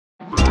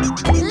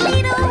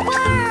Little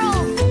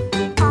World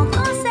en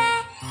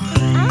français.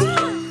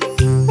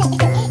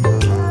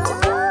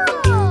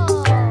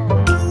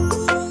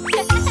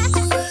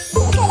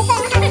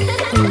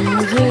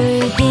 On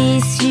veut des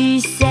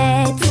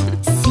sucettes,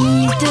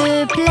 s'il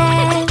te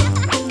plaît.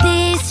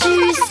 Des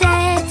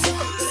sucettes,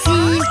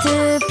 s'il te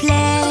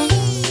plaît.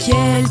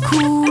 Quelle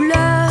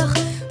couleur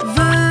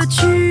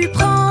veux-tu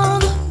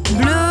prendre?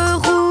 Bleu,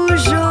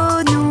 rouge,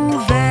 jaune ou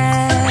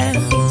vert?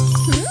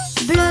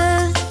 Bleu,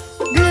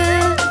 bleu,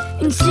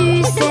 une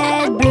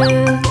sucette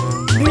bleue.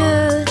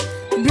 Bleu,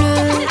 bleu,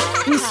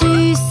 une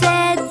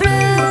sucette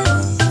bleue.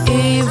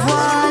 Et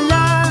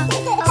voilà,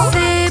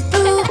 c'est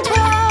pour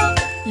toi.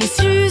 Les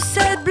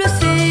sucettes bleues,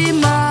 c'est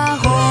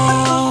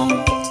marrant.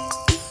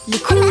 Les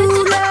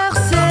couleurs,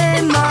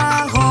 c'est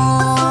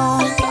marrant.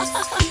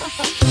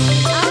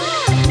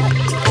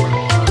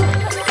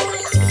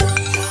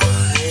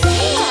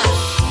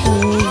 On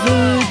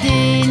veut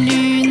des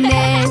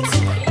lunettes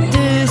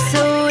de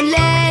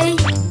soleil.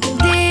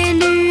 Des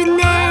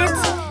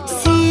lunettes,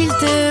 s'il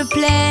te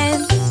plaît.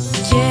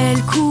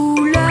 Quelle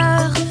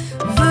couleur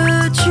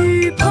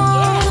veux-tu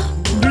prendre?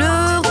 Bleu,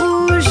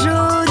 rouge,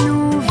 jaune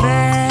ou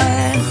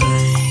vert?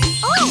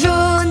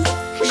 Jaune,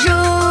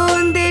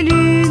 jaune, des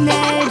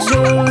lunettes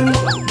jaunes.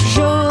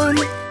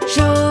 Jaune,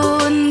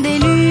 jaune, des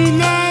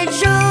lunettes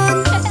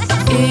jaunes.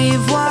 Et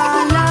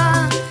voilà,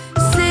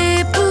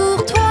 c'est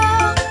pour toi.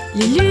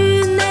 Les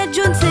lunettes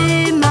jaunes,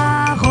 c'est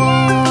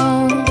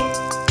marrant.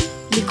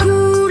 Les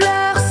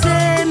couleurs,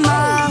 c'est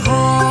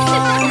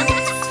marrant.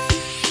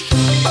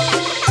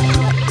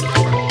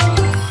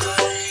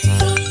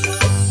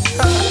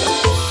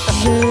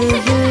 Je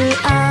veux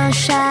un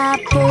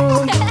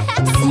chapeau,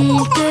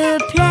 s'il te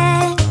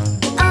plaît.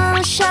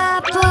 Un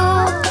chapeau,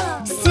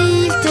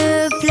 s'il te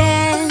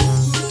plaît.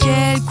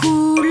 Quelle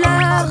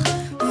couleur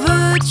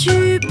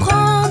veux-tu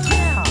prendre?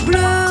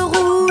 Bleu,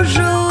 rouge,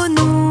 jaune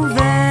ou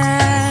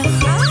vert?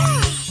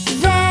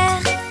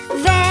 Vert,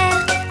 vert,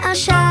 un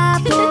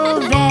chapeau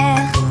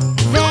vert.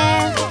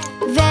 Vert,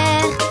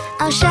 vert,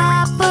 un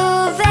chapeau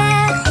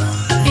vert.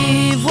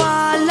 Et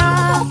voilà,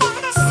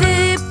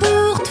 c'est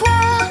pour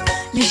toi.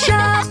 Les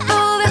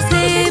chapeaux verts,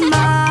 c'est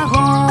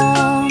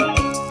marrant.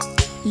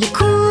 Les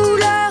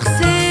couleurs,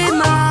 c'est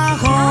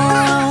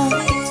marrant.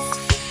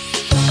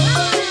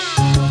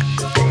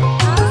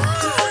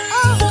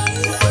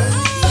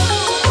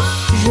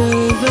 Je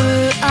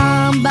veux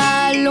un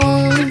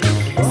ballon,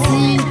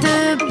 s'il te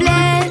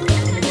plaît.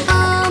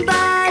 Un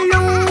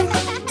ballon,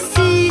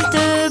 s'il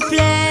te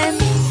plaît.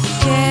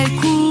 Quelle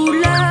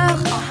couleur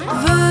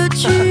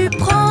veux-tu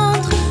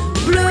prendre?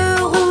 Bleu,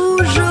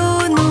 rouge,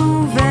 jaune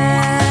ou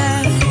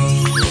vert?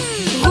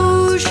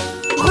 Rouge,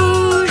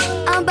 rouge,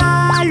 un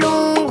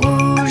ballon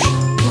rouge.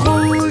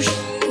 Rouge,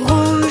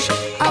 rouge,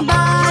 un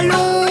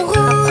ballon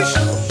rouge.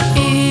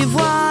 Et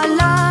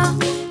voilà,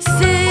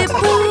 c'est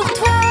pour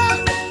toi.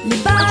 Les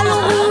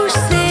ballons rouges,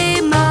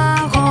 c'est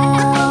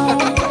marrant.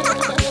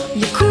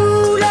 Les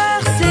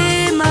couleurs,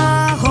 c'est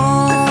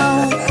marrant.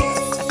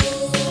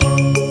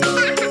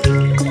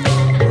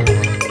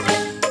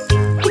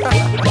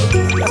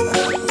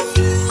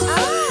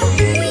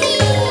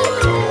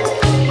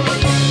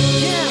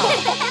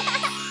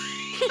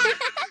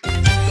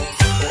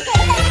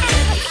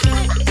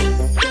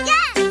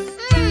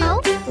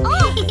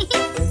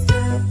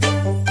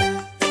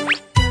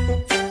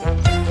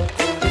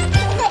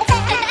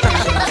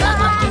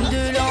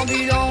 De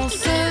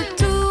l'ambulance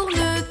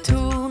tourne,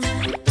 tourne,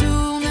 tourne,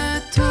 tourne,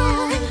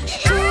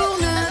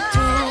 tourne,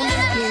 tourne.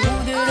 Le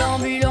roue de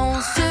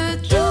l'ambulance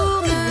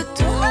tourne,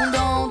 tourne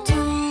dans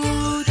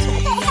toute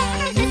la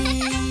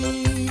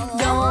vie,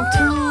 dans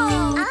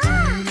toute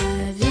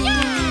la vie.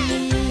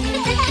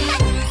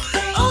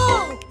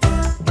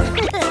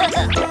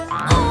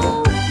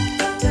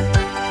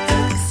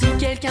 Si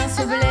quelqu'un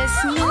se blesse,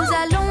 nous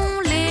allons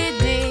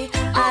l'aider.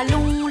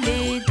 Allons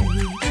l'aider,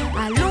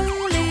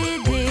 allons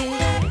l'aider.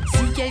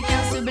 Si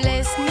quelqu'un se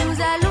blesse, nous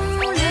allons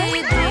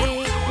l'aider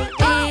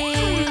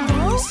et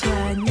le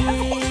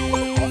soigner,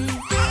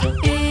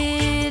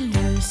 et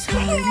le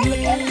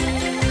soigner.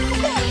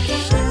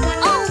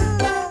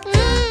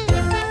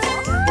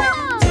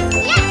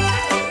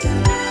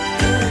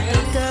 Le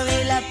docteur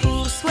est là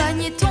pour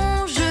soigner ton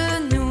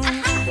genou,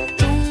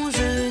 ton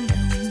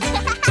genou,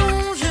 ton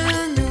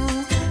genou.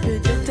 Le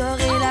docteur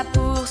est là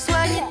pour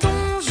soigner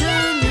ton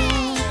genou,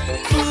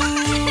 pour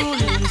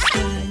le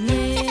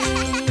soigner,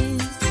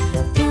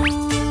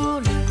 pour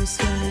le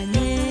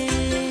soigner.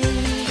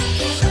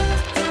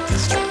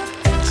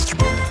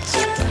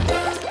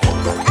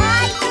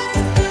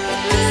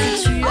 Si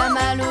tu as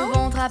mal au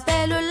ventre,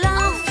 appelle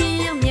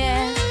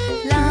l'infirmière,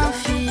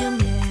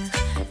 l'infirmière,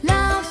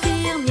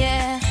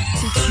 l'infirmière.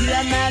 Si tu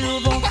as mal au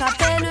ventre,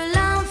 appelle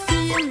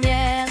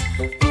l'infirmière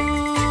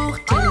pour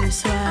te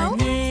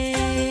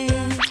soigner,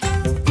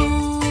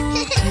 pour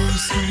te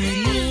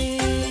soigner.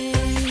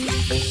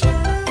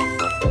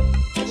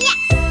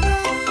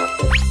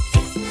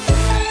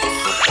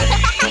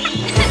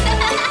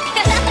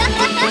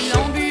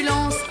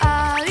 L'ambulance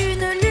a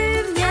une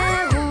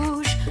lumière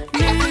rouge,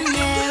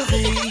 lumière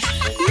rouge,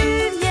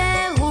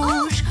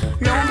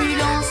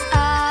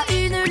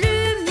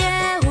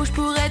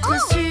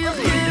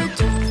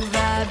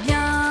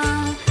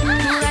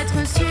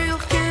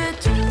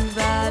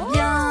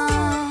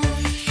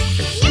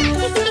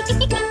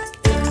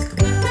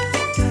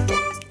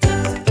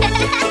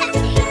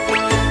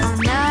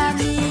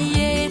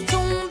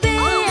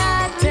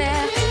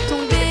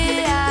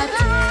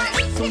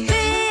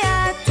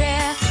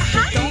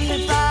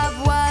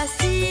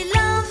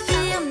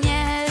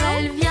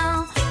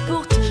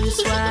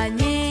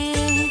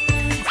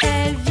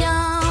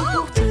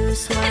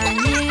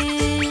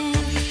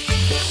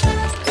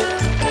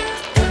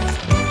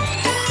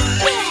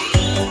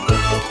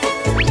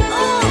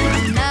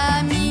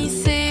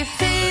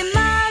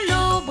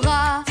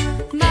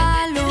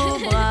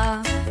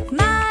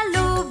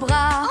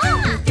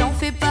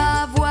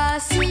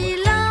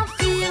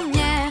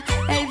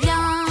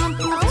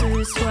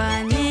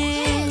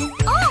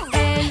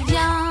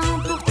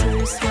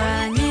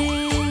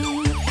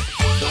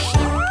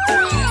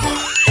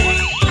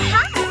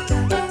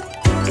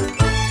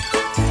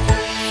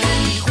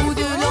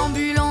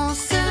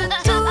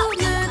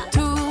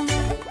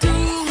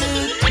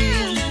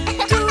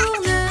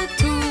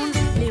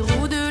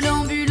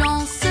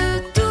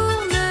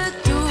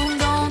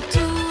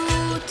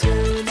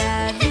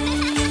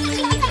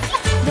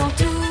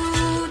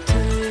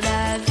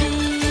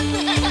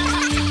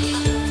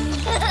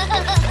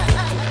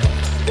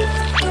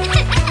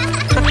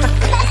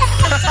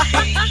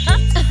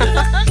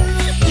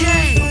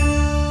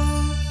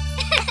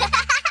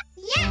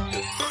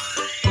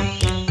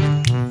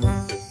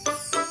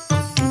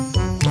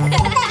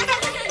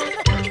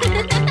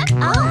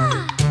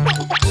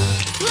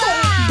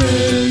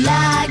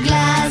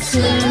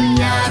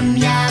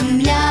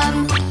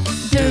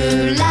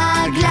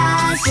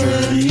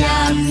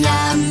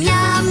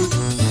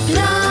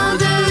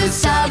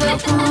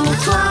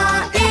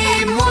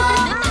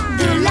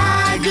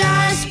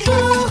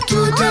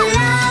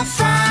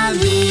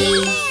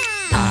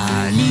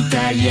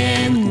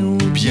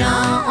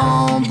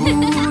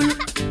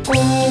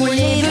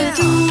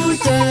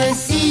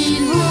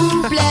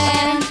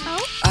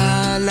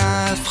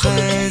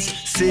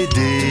 c'est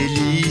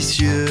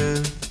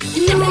délicieux.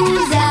 Nous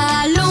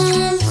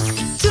allons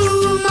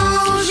tout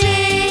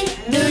manger,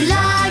 de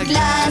la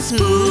glace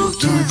pour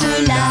toute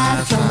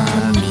la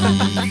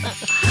famille.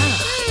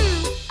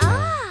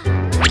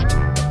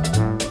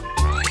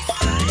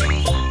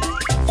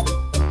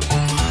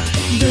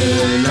 De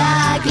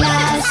la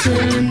glace,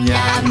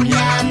 miam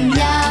miam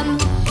miam.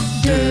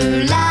 De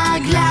la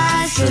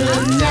glace,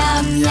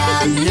 miam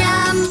miam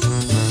miam.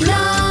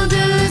 Plein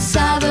de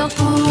saveurs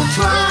pour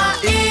toi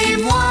et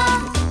moi.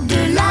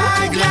 De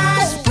la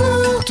glace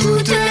pour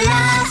toute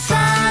la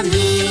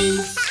famille.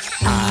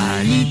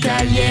 À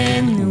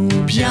l'italienne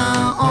ou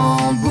bien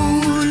en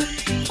boule,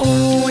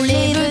 on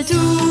les veut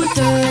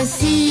toutes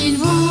s'il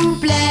vous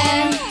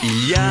plaît.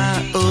 Il y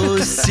a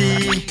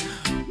aussi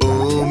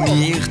aux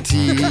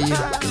myrtilles.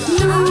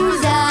 Nous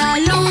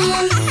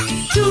allons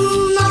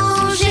tout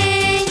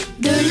manger,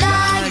 de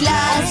la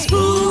glace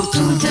pour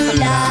toute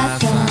la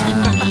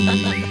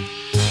famille.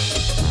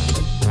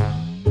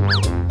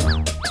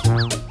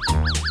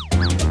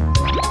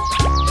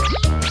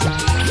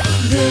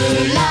 De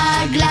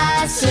la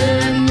glace,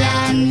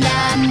 miam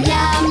miam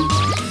miam.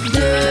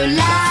 De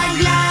la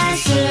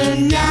glace,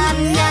 miam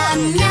miam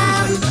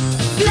miam.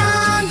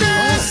 Plein de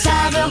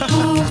saveurs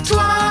pour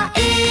toi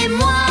et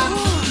moi.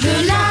 De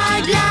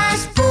la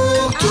glace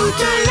pour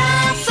toute la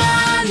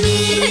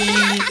famille.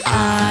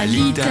 À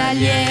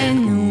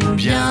l'italienne ou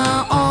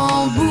bien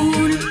en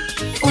boule,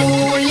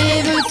 on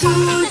les veut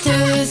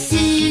toutes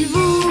s'il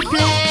vous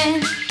plaît.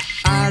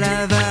 À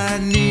la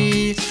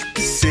vanille,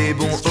 c'est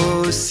bon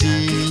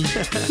aussi.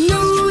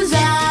 Nous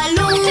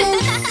allons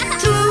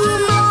tout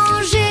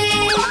manger,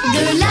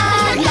 de la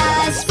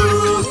glace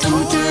pour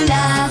toute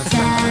la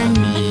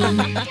famille.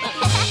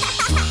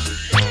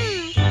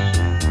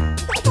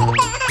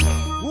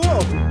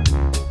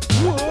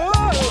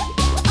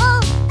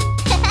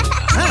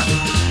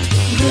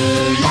 De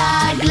la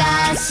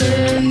glace,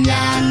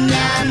 miam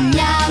miam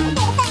miam.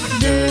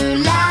 De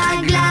la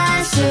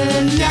glace,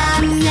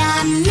 miam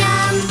miam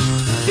miam.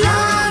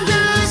 Plein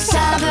de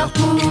saveurs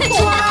pour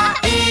toi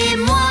et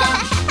moi.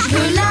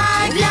 De la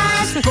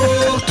glace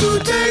pour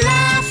toute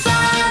la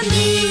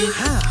famille.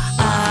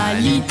 À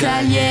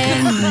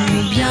l'italienne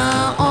ou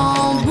bien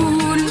en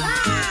boule,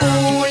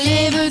 on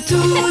les veut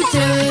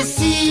toutes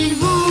s'il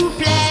vous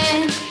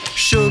plaît.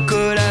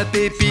 Chocolat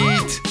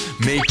pépite,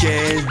 mais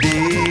quel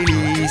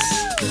délice.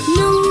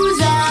 Nous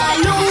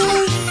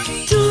allons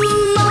tout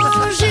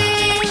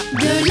manger,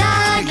 de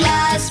la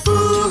glace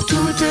pour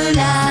toute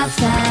la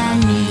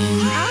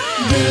famille.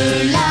 De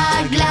la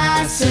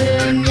glace,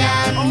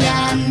 miam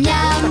miam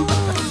miam.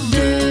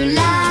 De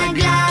la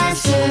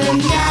glace,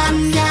 miam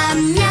miam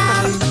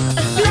miam.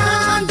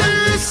 Plein de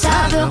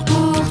saveurs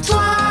pour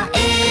toi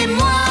et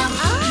moi.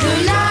 De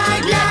la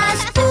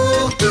glace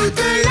pour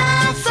toute la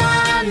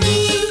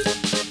famille.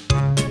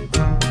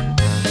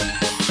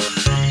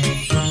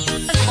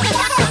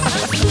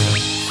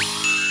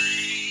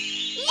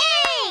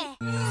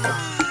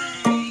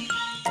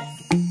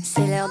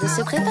 C'est l'heure de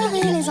se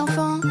préparer les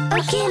enfants.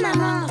 Ok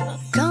maman.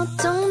 Quand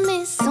on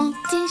met son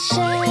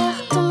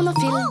t-shirt, on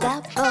enfile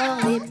d'abord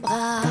les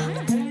bras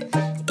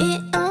et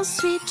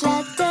ensuite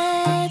la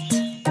tête.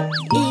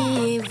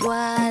 Et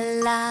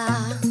voilà.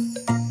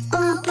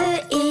 On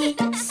peut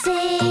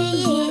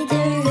essayer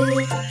de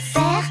le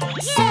faire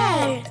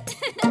seul.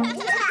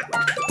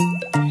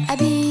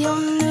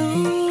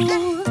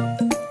 Habillons-nous,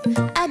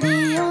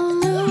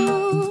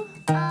 habillons-nous.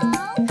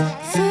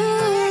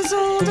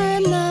 Faisons de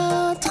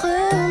notre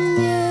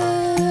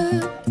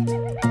mieux.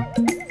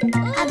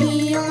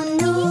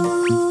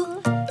 Habillons-nous,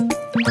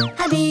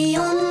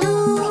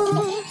 habillons-nous.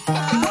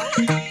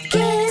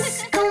 Qu'est-ce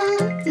qu'on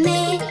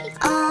met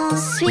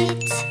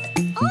ensuite?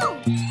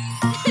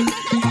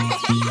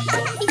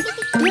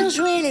 Bien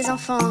joué les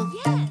enfants.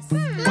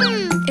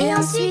 Et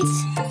ensuite,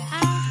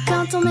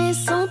 quand on met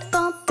son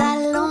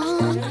pantalon,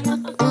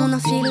 on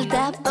enfile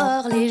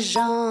d'abord les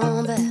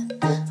jambes.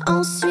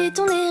 Ensuite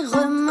on les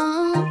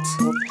remonte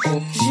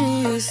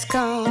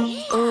jusqu'en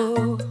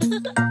haut.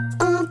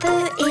 On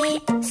peut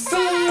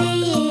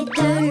essayer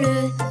de le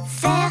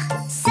faire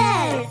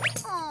seul.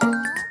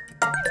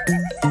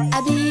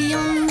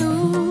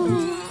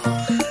 Habillons-nous,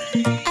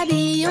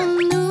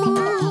 habillons-nous.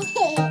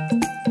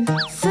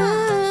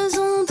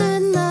 Faisons de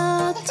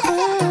notre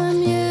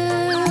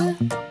mieux.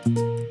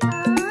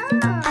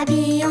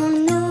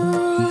 Habillons-nous,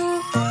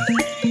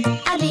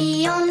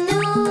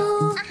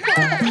 habillons-nous.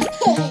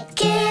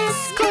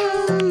 Qu'est-ce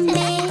qu'on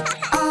met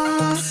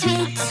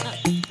ensuite?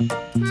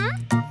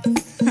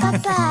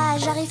 Papa,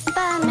 j'arrive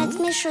pas à mettre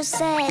mes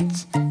chaussettes.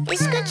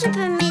 Est-ce que tu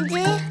peux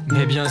m'aider?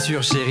 Mais bien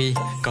sûr chérie,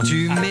 quand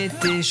tu mets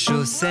tes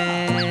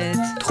chaussettes,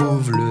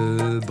 trouve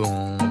le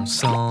bon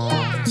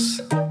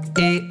sens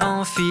et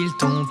enfile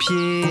ton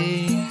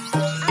pied.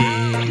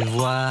 Et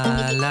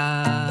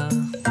voilà.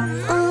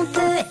 On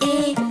peut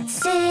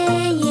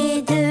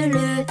essayer de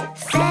le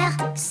faire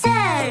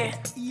seul.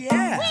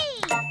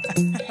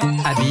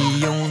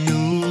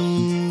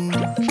 Habillons-nous,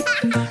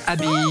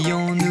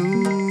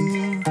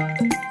 habillons-nous.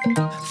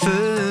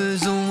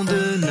 Faisons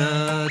de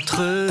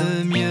notre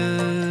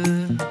mieux.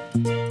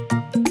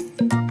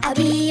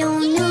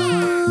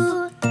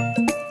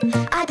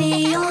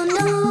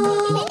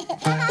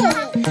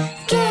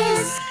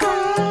 Qu'est-ce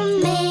qu'on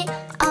met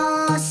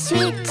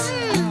ensuite?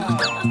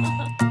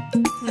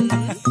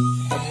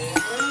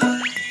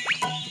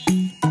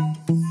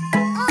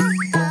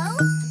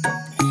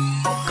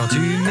 Quand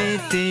tu mets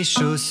tes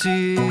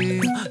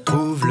chaussures,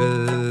 trouve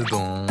le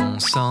bon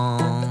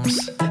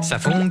sens. Ça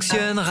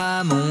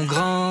fonctionnera, mon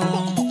grand.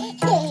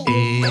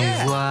 Et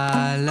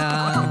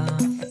voilà.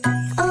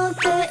 On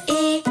peut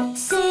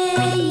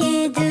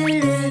essayer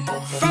de le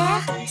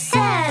faire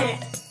seul.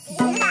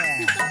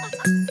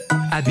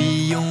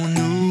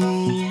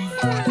 Habillons-nous,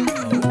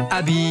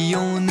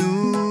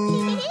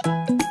 habillons-nous,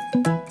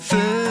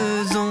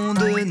 faisons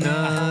de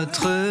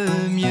notre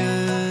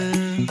mieux.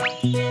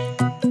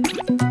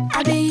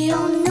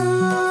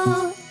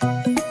 Habillons-nous,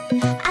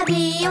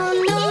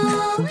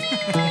 habillons-nous.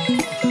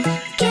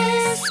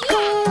 Qu'est-ce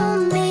qu'on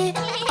met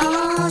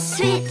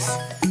ensuite?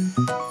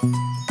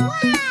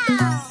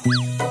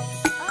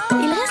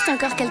 Il reste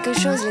encore quelque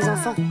chose, les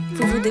enfants.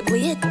 Vous vous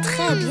débrouillez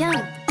très bien.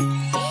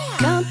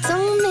 Quand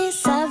on met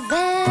sa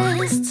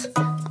veste,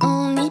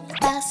 on y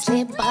passe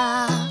les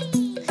bras.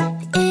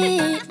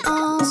 Et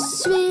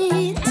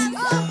ensuite,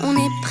 on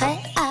est prêt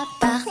à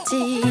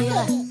partir.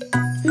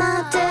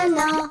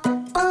 Maintenant,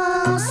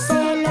 on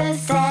sait le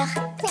faire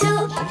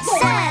tout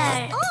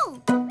seul.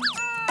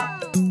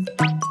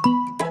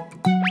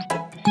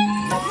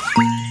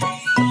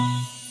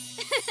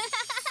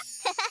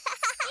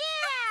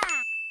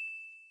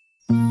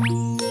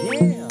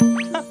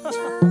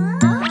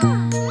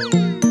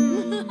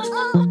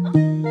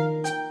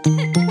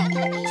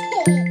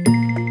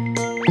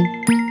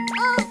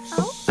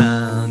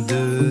 Un,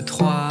 deux,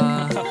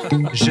 trois,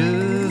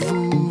 je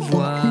vous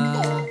vois.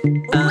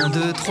 Un,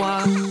 deux,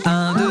 trois,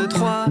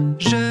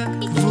 je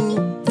vous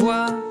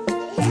vois.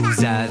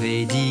 Vous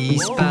avez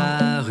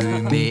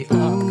disparu, mais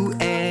où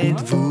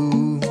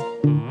êtes-vous?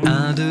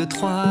 Un, deux,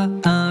 trois,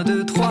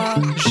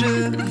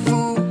 je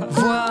vous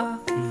vois.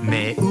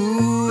 Mais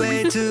où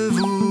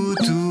êtes-vous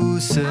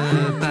tous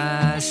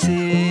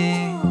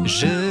passés?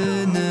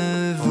 Je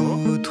ne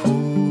vous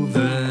trouve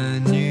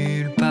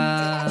nulle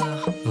part.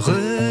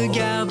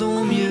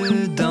 Regardons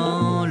mieux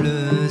dans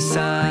le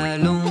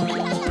salon.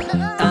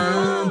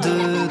 Un,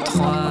 deux,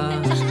 trois,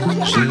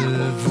 je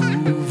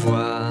vous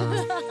vois.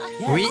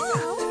 Oui.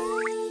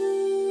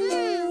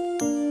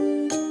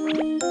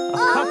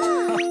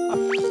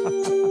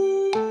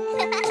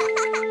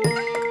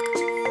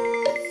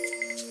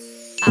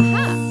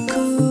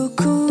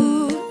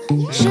 Coucou,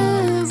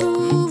 je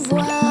vous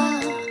vois.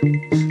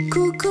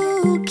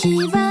 Coucou, qui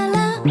va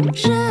là?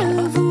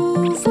 Je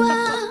vous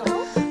vois.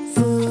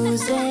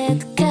 Vous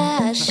êtes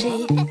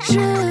cachés,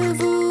 je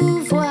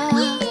vous vois.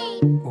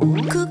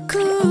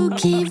 Coucou,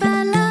 qui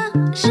va là?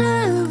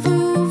 Je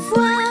vous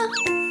vois.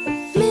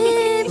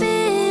 Mes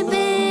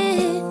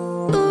bébés,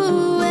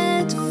 où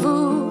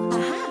êtes-vous?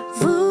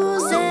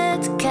 Vous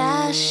êtes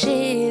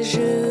cachés,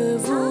 je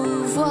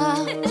vous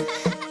vois.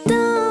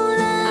 Dans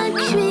la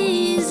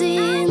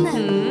cuisine,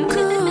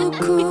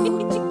 coucou.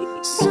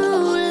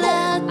 Sous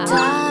la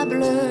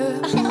table,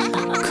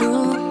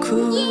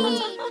 coucou.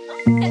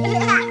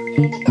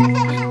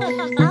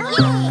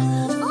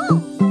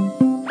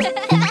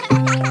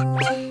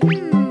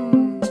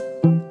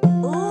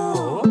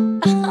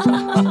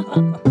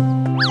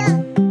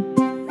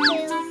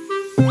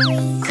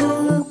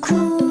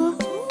 Coucou,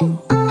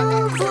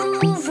 on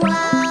vous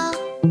voit.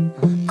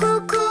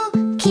 Coucou,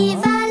 qui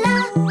va là?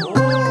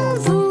 On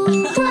vous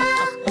voit.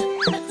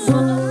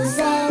 Vous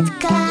êtes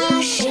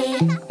cachés,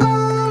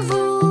 on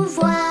vous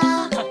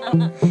voit.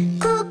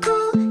 Coucou,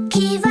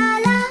 qui va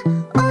là?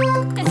 On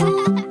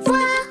vous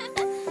voit.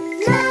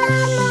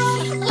 Maman,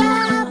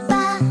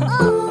 papa,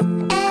 où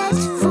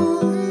êtes-vous?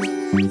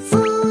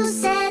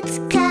 Vous êtes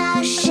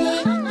cachés,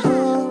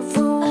 on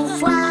vous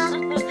voit.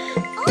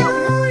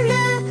 Dans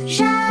le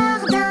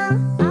jardin,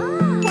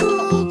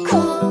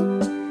 coucou.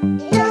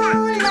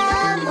 Dans la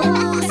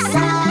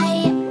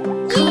broussaille,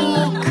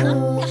 coucou.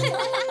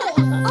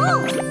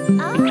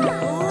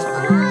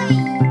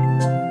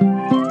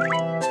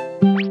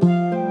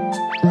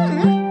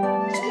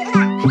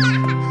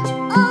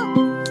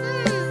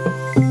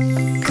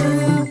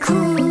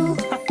 Coucou,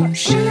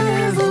 je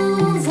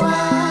vous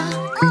vois.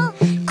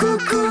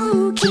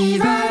 Coucou, qui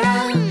va là?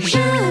 Je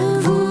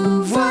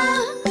vous vois.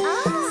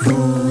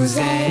 Vous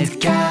êtes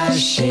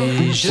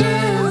cachés, je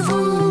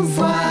vous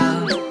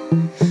vois.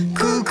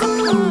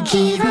 Coucou,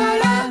 qui va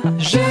là?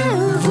 Je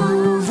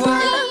vous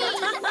vois.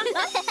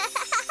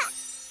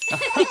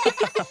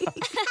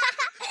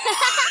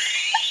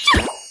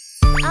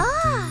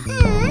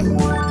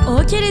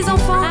 Ok les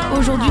enfants,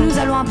 aujourd'hui nous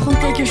allons apprendre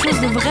quelque chose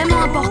de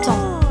vraiment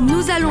important.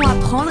 Nous allons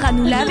apprendre à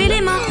nous laver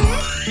les mains.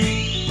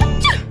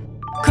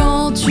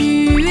 Quand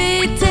tu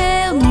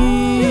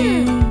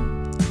éternues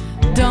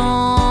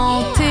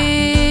dans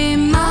tes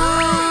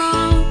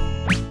mains,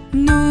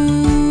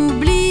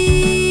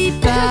 n'oublie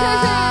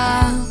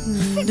pas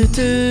de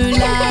te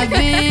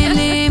laver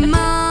les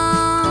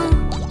mains.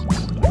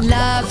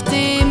 Lave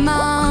tes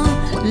mains,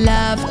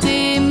 lave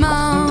tes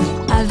mains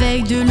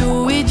avec de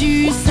l'eau et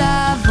du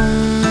savon.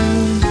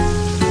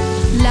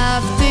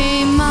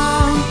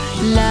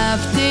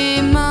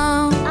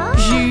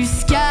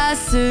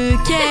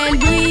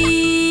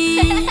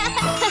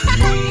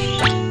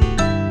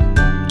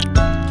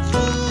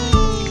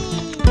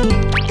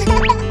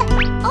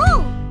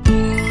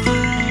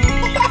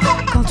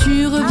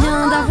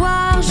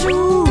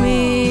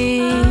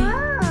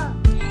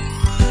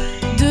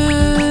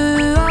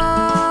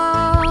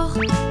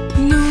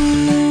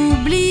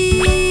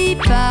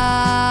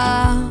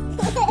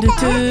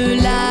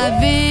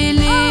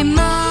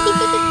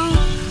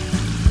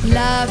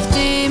 Lave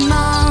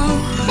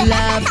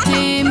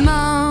tes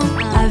mains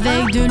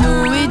avec de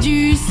l'eau et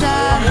du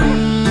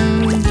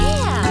savon.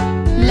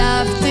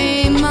 Lave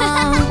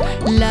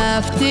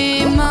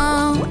tes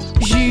mains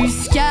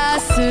jusqu'à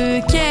ce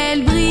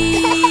qu'elles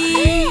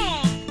brillent.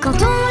 Quand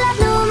on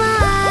lave nos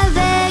mains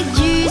avec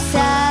du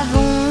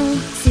savon,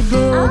 c'est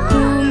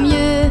beaucoup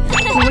mieux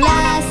pour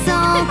la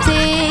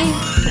santé.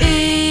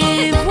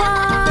 Et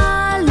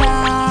voilà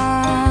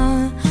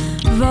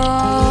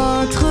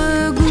votre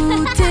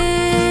goûter.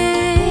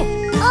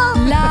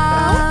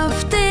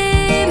 Lave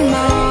tes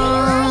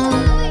mains,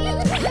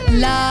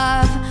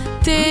 lave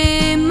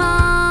tes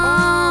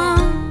mains,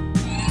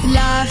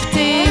 lave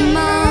tes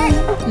mains,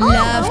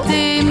 lave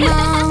tes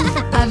mains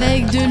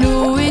avec de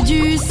l'eau et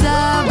du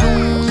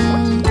savon.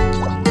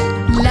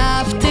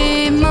 Lave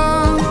tes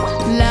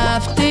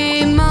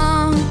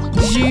mains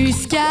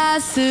jusqu'à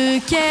ce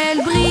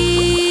qu'elles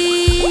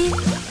brillent.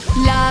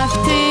 Lave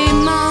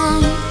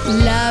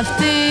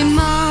tes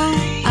mains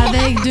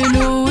avec de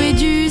l'eau et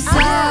du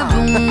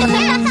savon.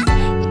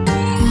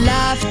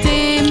 Lave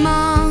tes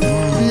mains,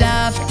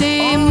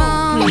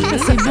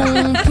 c'est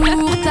bon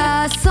pour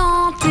ta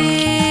santé.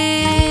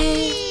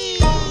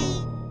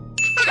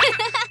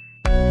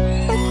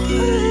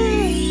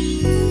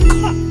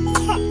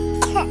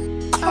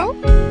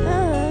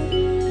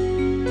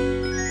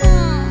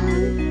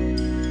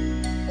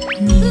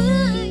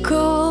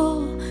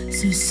 Nico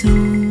se sent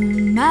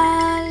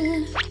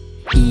mal,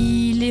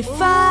 il est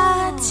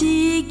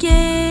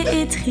fatigué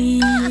et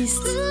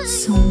triste.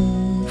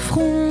 Son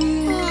front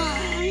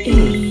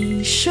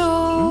est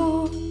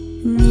chaud.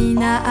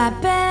 Nina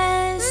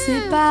appelle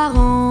ses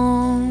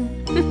parents.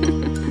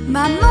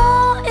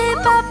 Maman et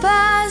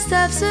papa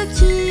savent ce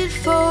qu'il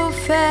faut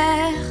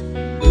faire.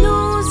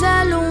 Nous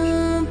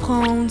allons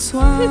prendre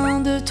soin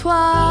de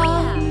toi.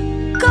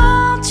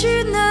 Quand tu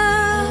ne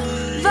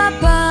vas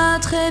pas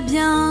très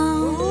bien,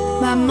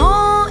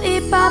 maman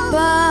et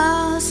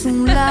papa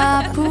sont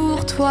là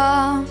pour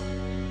toi.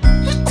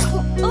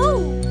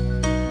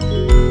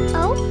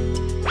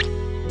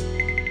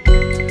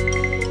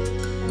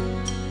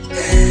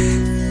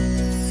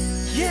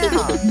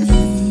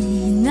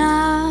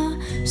 Nina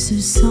se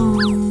sent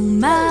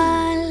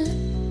mal,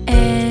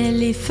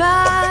 elle est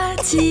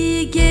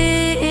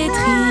fatiguée et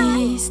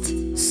triste.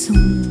 Son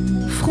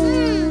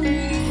front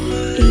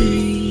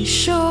est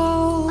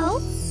chaud.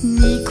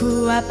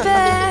 Nico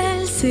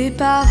appelle ses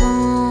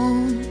parents.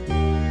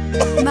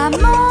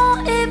 Maman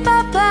et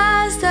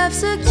papa savent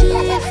ce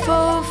qu'il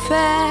faut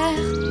faire.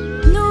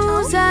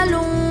 Nous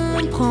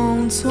allons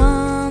prendre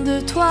soin de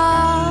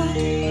toi.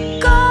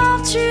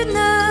 Quand tu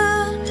ne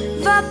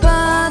vas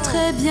pas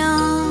très bien,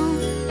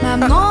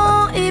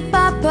 maman et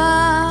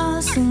papa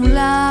sont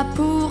là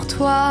pour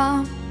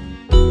toi.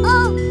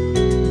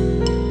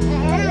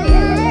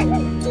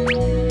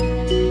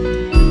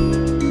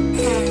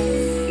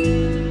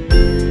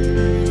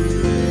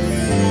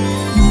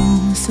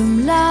 Nous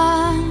sommes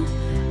là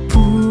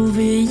pour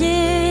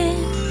veiller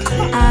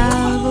à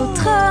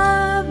votre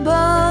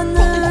bonne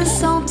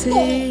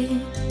santé.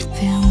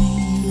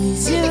 Fermez les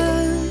yeux,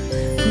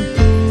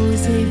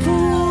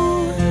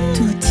 reposez-vous,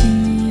 tout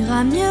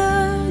ira mieux,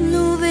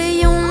 nous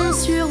veillons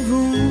sur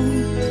vous.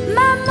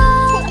 Maman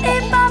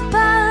et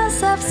papa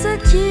savent ce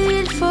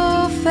qu'il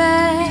faut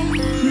faire.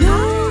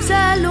 Nous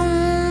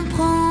allons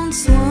prendre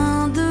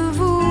soin de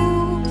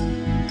vous.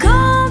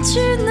 Quand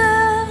tu ne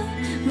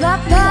vas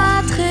pas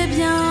très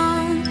bien,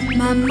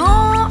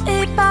 maman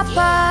et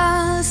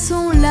papa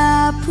sont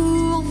là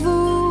pour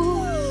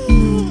vous.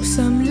 Nous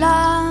sommes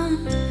là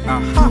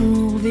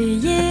pour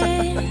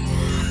veiller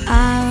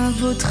à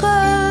votre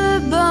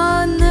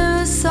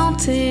bonne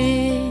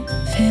santé.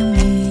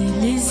 Fermez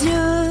les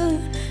yeux,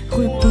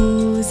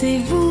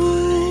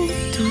 reposez-vous,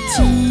 tout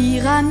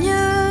ira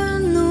mieux,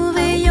 nous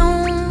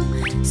veillons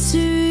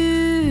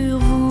sur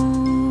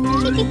vous.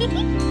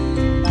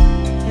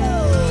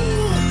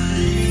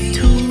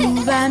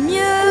 Tout va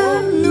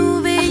mieux, nous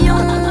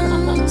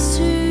veillons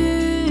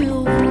sur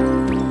vous.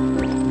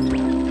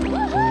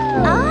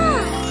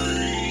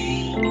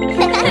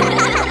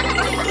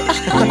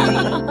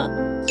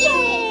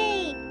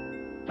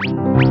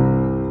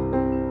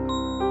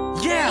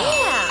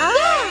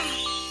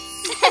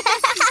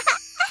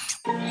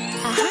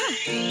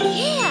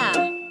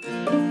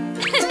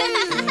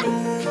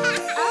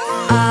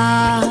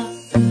 A,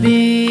 B,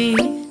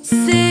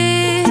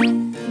 C,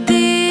 D,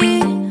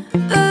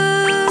 E,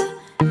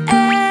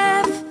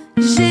 F,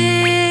 G,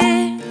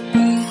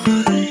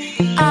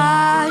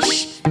 H,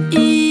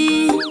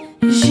 I,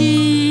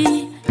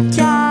 J, K,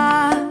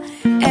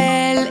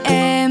 L,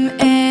 M,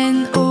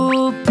 N, O,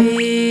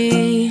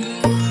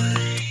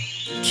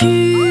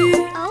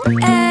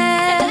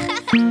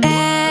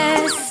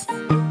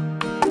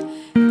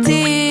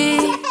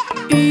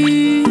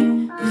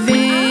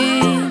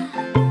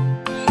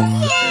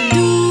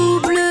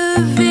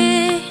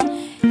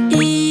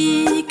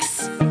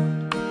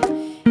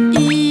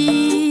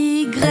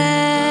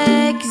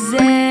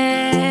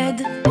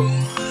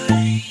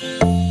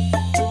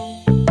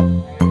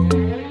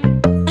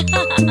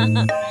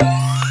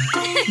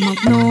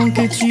 Maintenant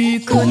que tu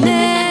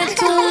connais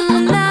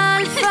ton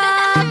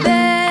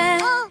alphabet,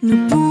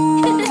 nous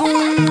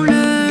pouvons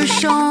le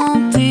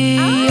chanter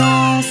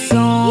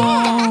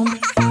ensemble.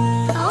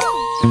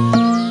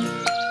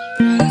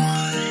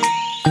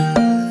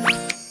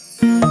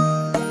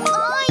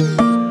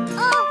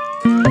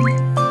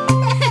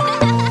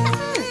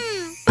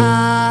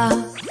 A,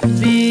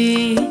 B,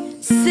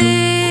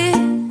 C,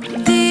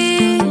 D,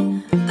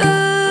 E,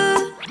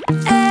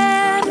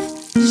 F,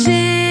 G,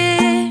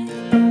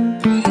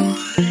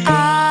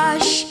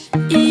 H,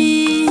 I,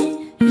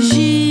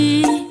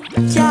 J,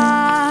 K,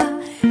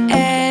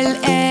 L,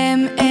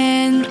 M,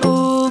 N,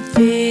 O, P,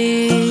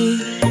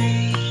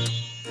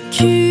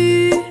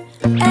 Q,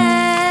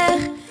 R,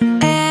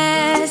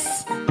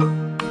 S,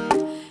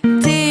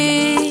 T,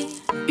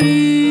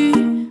 U,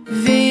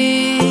 V,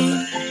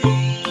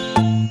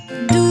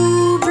 W,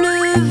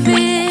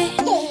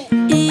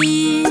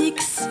 X,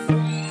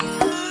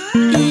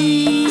 Y,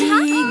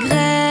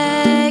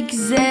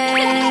 Z.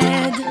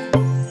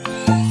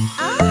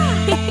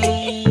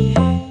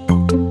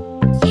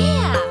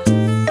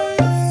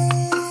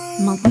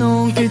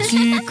 Maintenant que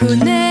tu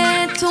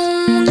connais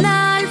ton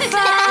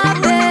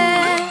alphabet,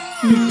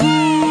 nous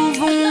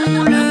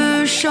pouvons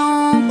le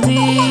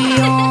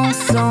chanter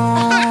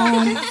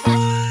ensemble.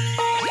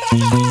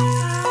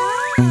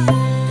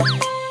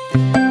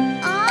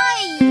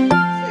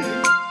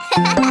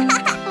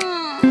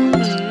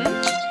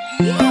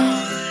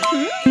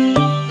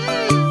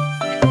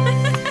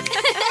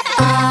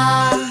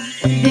 A,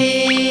 B,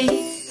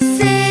 C,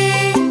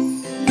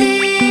 D,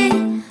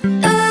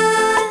 E,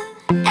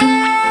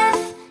 F,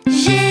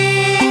 G,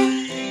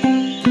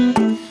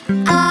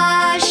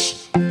 H,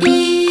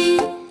 I,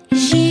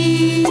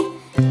 J,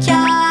 K,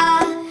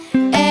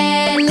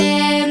 L,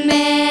 M,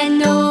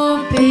 N, O,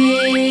 P,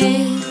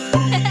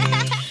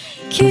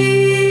 Q,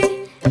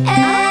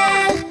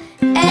 R,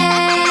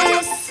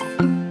 S,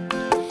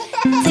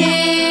 T,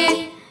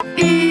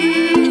 U,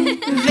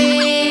 V,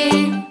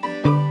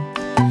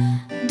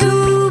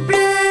 W,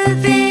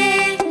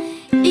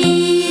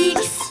 X,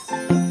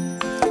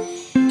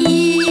 Y,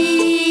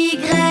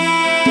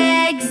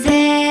 Z.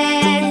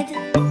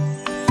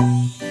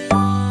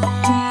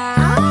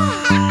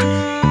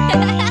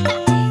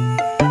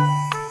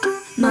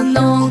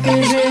 Maintenant que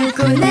je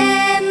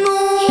connais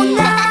mon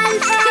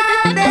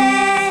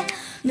alphabet,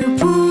 nous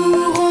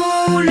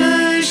pourrons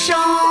le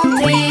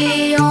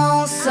chanter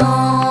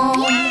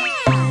ensemble.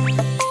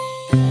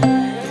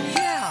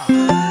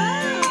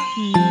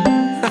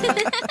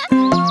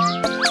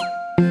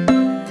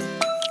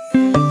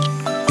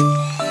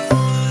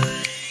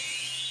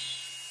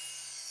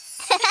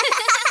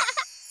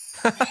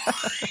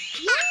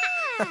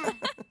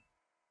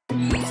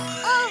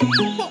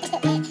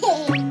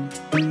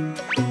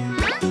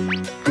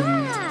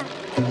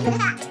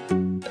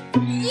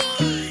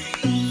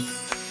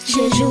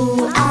 Je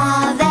joue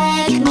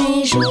avec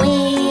mes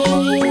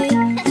jouets.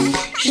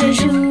 Je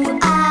joue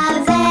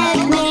avec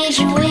mes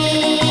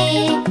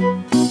jouets.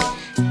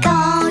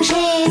 Quand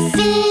j'ai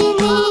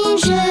fini,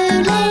 je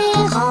les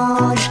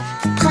range,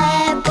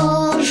 prêts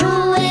pour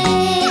jouer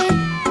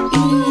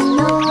une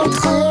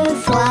autre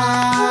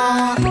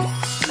fois.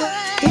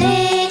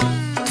 Les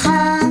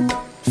trains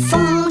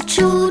font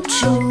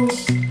chou-chou.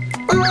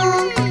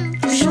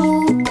 On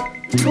joue,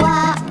 toi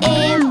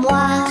et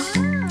moi.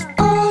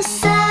 On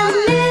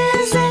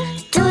s'amuse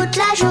toute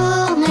la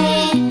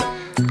journée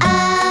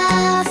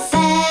à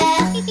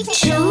faire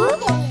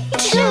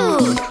chou-chou.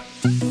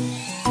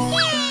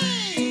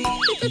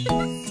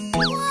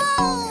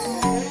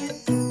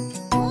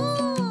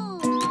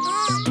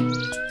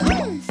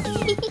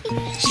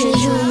 Je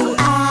joue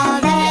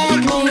avec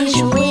mes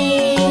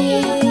jouets.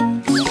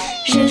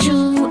 Je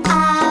joue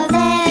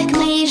avec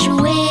mes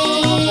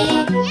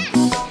jouets.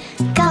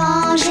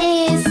 Quand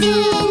j'ai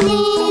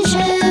fini,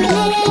 je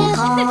les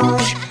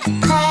range,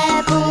 prêts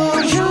pour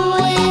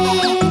jouer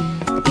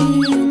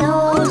une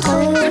autre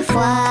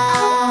fois.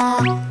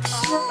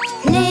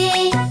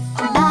 Les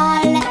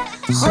balles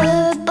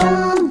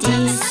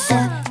rebondissent,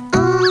 on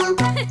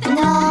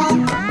en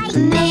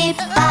met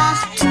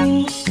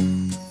partout.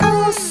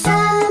 On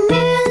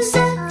s'amuse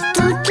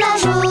toute la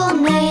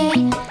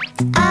journée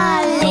à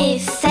les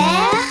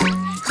faire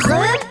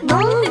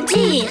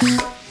rebondir.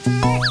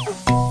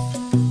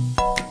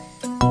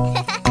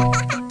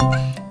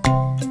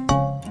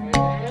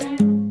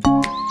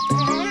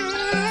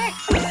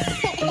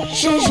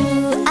 Je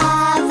joue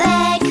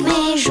avec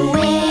mes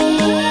jouets.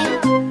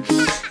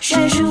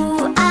 Je joue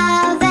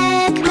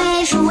avec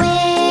mes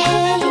jouets.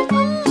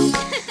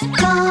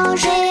 Quand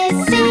j'ai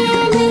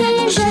fini,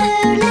 je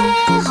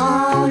les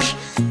range,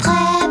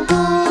 prêts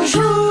pour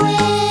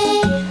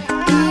jouer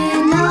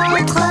une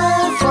autre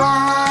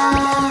fois.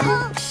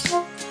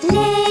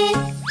 Les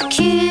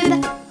cubes,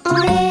 on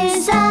les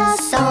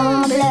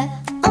assemble,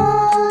 on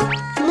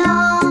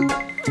en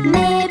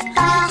met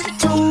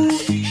partout.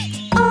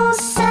 On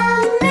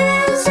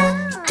s'amuse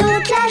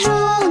toute la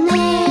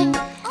journée,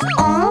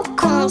 on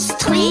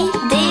construit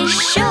des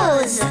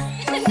choses.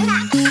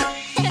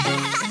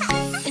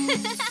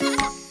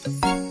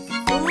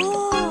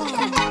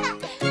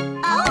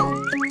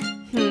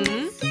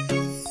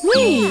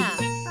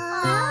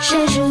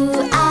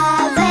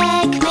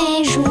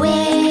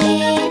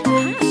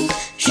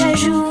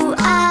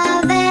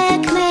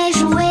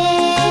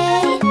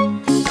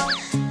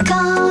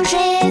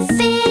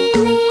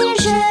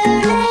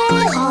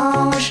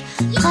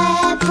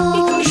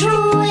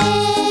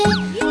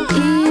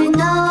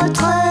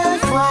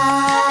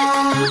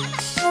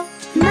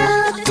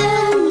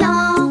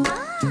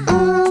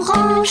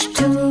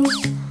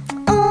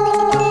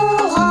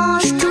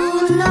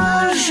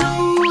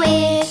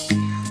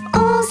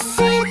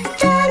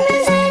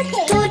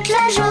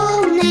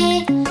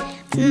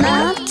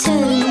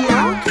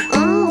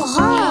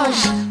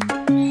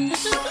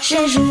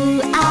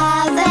 joue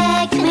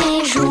avec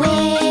mes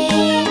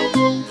jouets.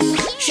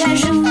 Je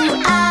joue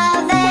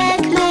avec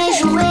mes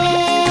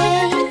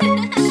jouets.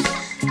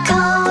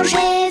 Quand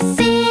j'ai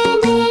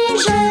fini,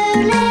 je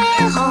les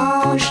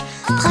range,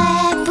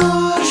 prêts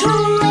pour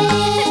jouer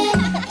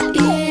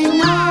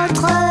une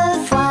autre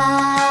fois.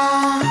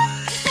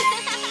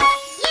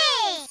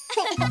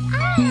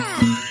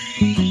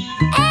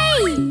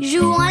 Hey,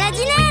 jouons à la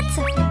dinette.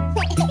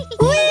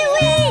 Oui,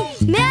 oui,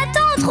 mais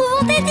attends,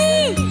 trouvons Teddy.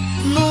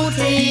 Mon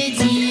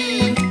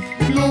Teddy,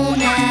 mon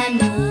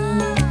ami,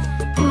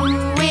 où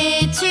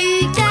es-tu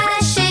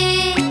caché?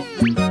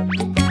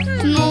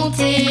 Mon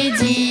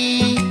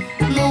Teddy,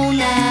 mon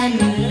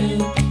ami,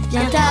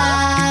 viens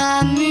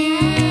t'amuser.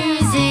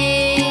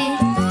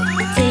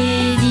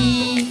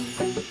 Teddy,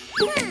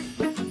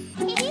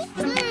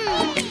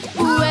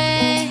 où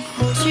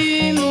es-tu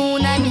mon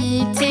ami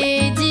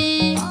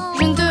Teddy?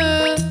 Je ne te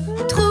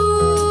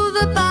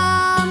trouve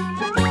pas.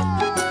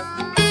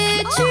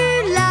 Es-tu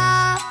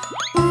là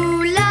ou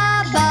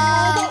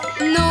là-bas?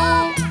 Non,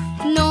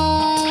 non,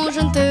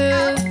 je ne te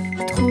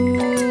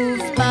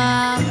trouve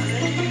pas.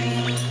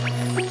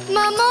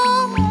 Maman,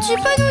 tu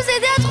peux nous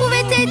aider à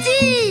trouver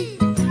Teddy?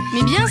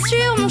 Mais bien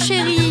sûr, mon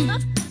chéri.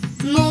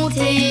 Mon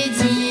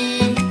Teddy,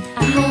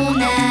 mon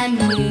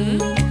ami,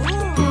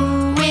 où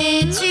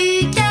es-tu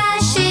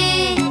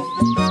caché?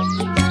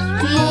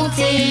 Mon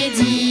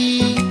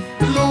Teddy,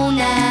 mon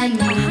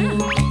ami,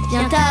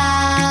 viens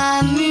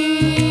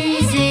t'amuser.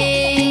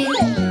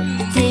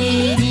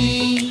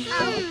 Teddy,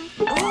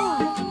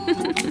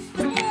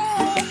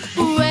 Où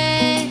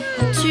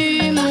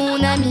es-tu, mon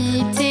ami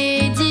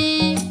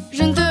Teddy?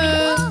 Je ne te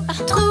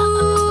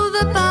trouve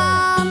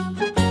pas.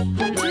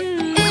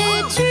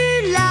 Es-tu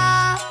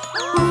là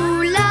ou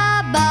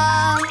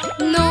là-bas?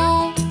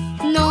 Non,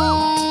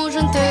 non, je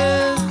ne te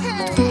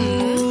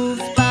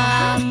trouve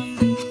pas.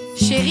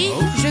 Chérie,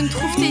 je ne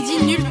trouve Teddy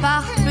nulle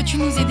part. Peux-tu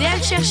nous aider à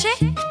le chercher?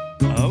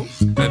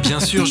 Bien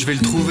sûr, je vais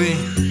le trouver.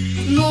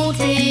 mon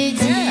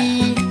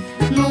Teddy,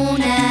 mon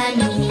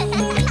ami,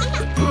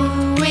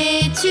 où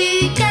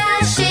es-tu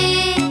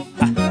caché?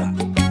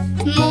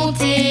 Mon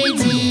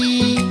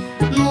Teddy,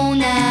 mon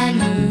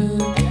ami,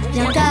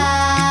 viens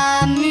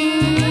t'amuser.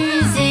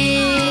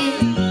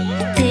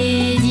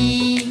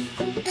 Teddy,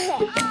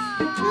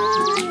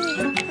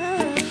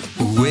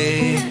 Où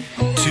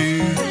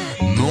es-tu,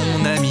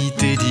 mon ami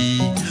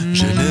Teddy?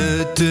 Je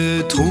ne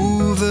te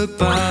trouve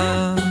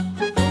pas.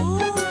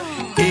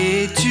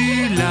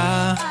 Es-tu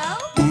là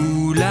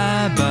ou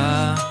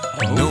là-bas?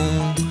 Non,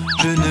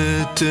 je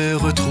ne te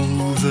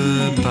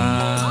retrouve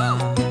pas.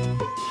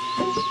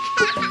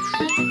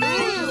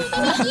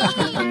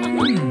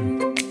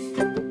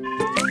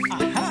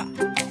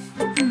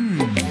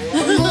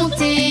 mon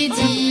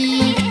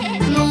Teddy,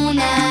 mon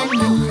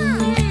ami,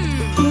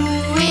 où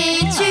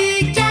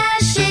es-tu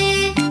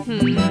caché?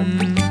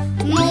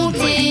 Mon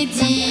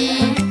Teddy,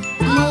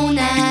 mon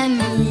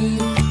ami,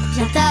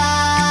 viens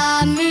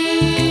t'amuser.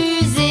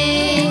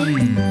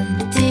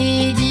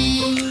 Teddy,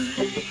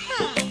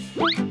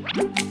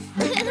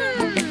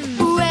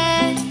 Où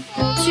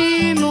es-tu,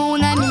 mon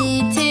ami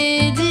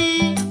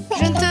Teddy?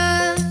 Je ne te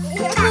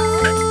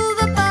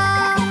trouve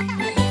pas.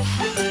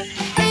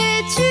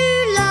 Es-tu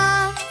là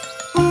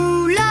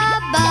ou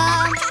là-bas?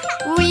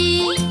 Oui,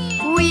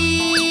 oui,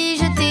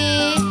 je t'ai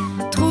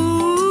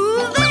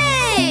trouvé.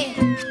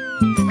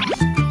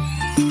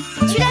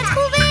 tu l'as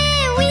trouvé,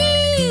 oui.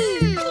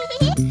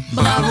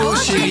 Bravo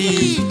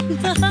chérie.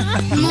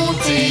 Mon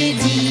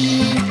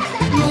Teddy,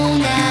 mon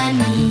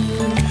ami,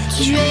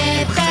 tu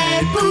es prêt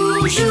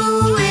pour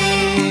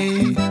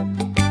jouer?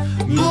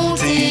 Mon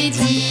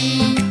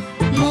Teddy,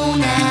 mon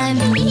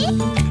ami,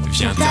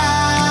 Viens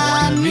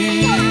t'amuser.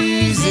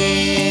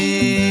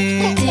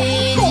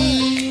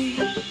 Teddy.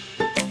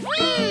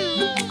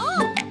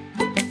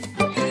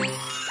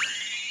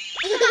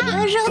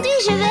 Aujourd'hui,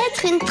 je vais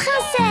être une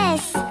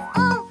princesse.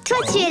 Toi,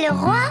 tu es le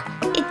roi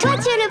et toi,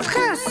 tu es le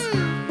prince.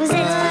 Vous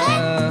êtes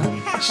prêts?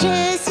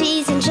 Je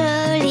suis une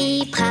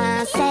jolie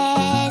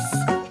princesse.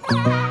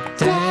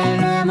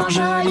 Tellement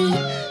jolie,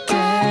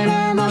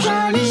 tellement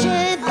jolie.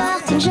 Je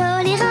porte une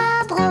jolie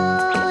robe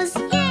rose.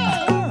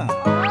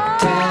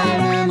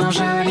 Tellement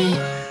jolie,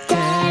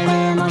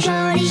 tellement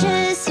jolie.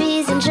 Je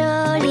suis une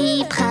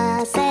jolie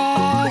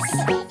princesse.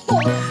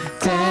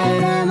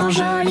 Tellement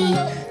jolie,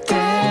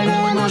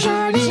 tellement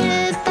jolie.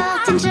 Je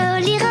porte une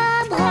jolie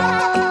robe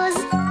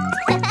rose.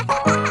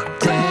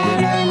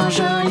 Tellement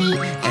jolie,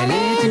 elle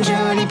est une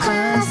jolie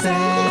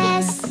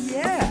princesse.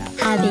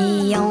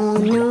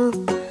 Habillons-nous,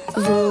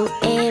 vous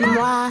et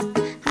moi.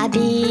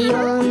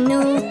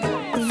 Habillons-nous,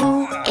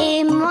 vous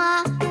et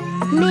moi.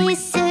 Mais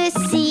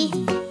ceci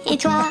et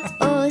toi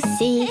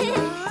aussi.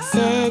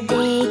 Se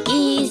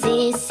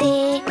déguiser,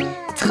 c'est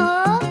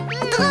trop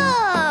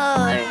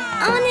drôle.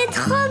 On est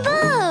trop beau.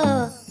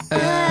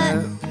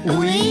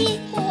 Oui.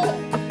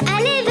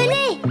 Allez,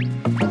 venez.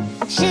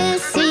 Je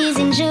suis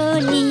une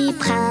jolie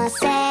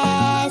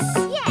princesse.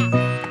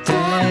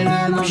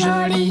 Tellement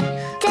jolie,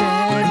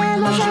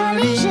 tellement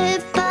jolie. Je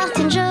porte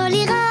une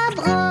jolie robe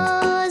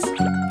rose.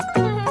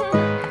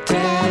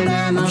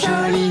 tellement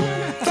jolie,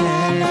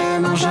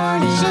 tellement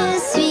jolie. Je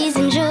suis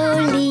une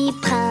jolie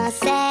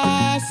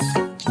princesse.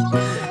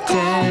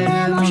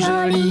 Tellement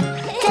jolie,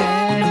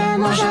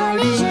 tellement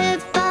jolie. Je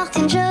porte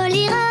une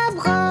jolie robe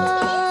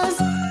rose.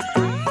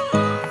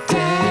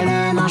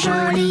 Tellement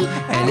jolie,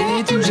 elle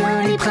est une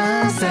jolie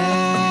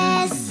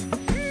princesse.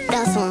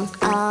 Dansons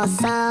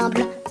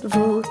ensemble,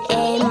 vous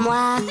et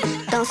moi.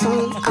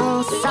 Dansons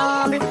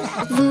ensemble,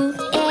 vous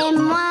et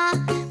moi.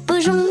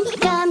 Bougeons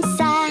comme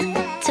ça,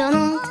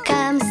 tournons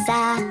comme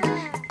ça.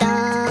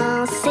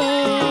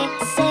 Danser,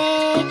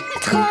 c'est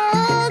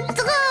trop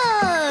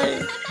drôle.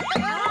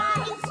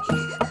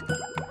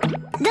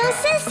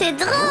 Danser, c'est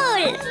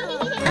drôle.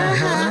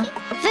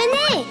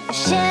 Venez,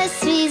 je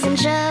suis une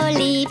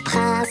jolie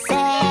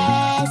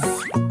princesse.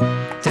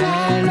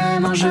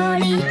 Tellement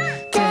jolie,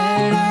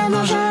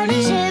 tellement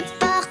jolie. Je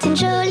porte une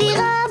jolie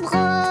robe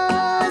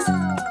rose.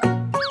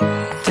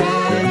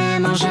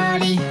 Tellement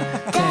jolie,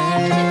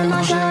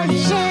 tellement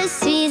jolie. Je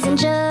suis une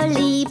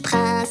jolie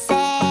princesse.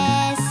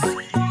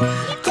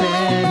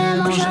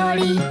 Tellement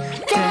jolie,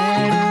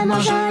 tellement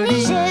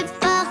jolie. Je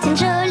porte une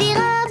jolie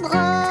robe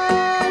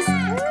rose.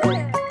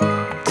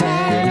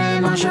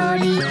 Tellement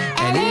jolie,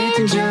 elle est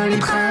une jolie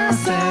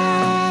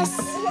princesse.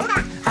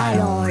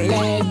 Allons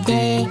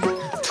l'aider,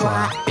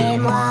 toi et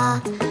moi.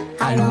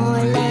 Allons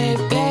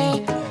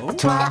l'aider,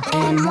 toi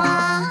et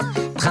moi.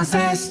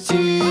 Princesse,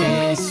 tu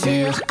es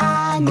sûre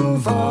à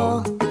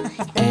nouveau.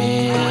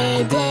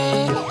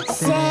 Aider,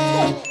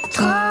 c'est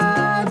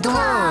trop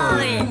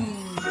drôle.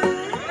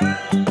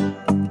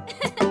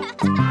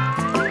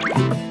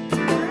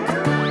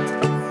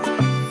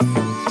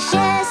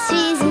 Je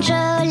suis une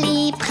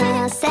jolie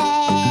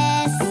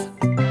princesse.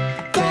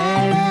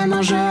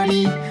 Tellement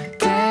jolie,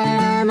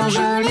 tellement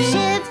jolie.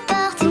 Je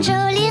porte une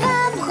jolie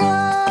robe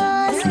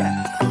rose.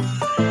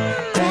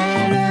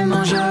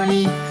 Tellement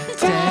jolie,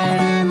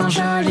 tellement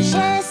jolie.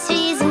 Je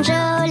suis une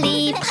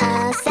jolie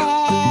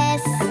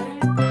princesse.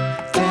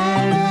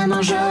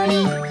 Tellement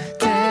jolie,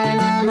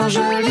 tellement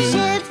jolie.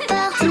 Je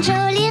porte une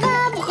jolie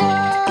robe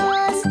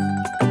rose.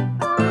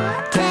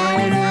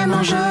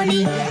 Tellement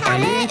jolie,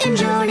 elle est une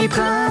jolie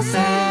princesse.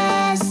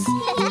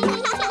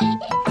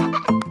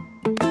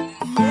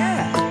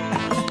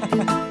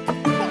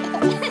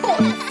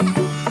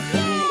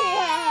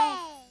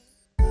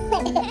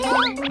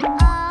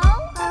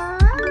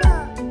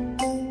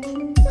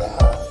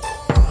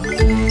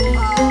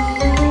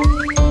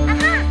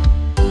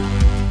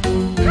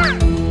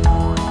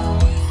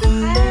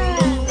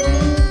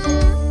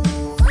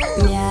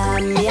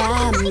 Miam,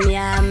 miam,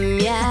 miam,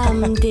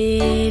 miam,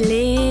 des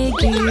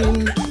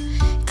légumes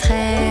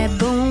très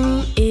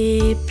bons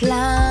et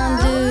pleins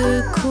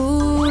de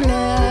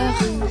couleurs.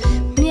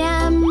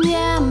 Miam,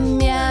 miam,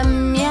 miam,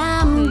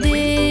 miam,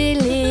 des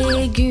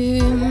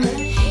légumes.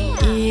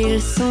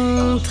 Ils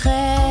sont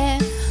très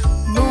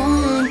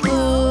bons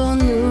pour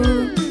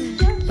nous.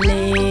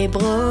 Les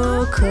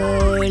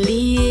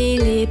brocolis et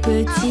les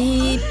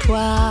petits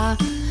pois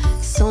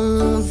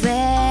sont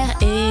verts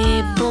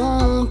et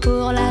bons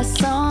pour la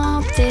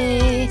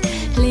santé.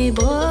 Les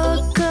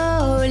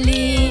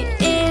brocolis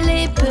et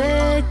les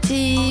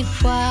petits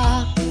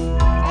pois.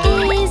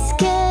 Est-ce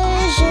que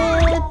je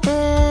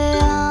peux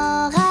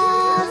en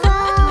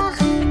avoir?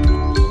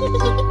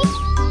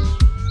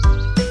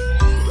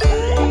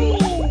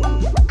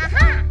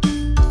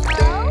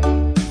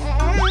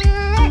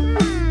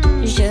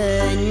 Je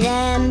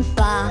n'aime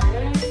pas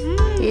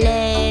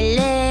les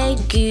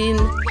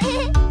légumes.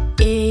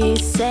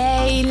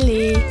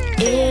 Essaye-les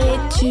et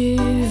tu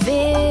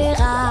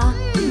verras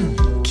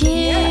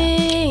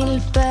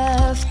qu'ils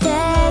peuvent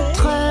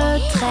être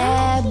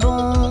très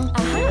bons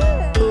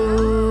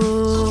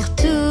pour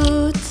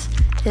toute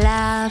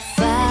la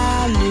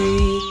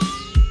famille.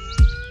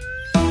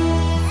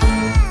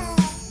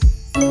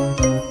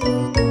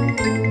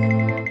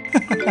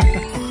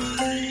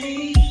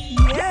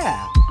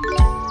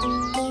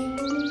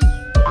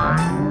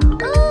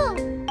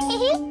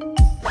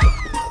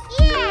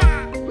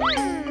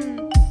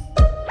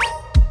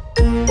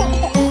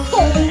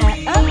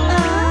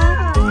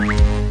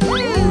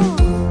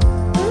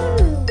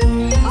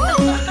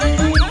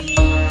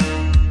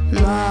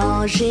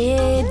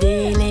 Manger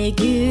des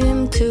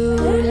légumes tous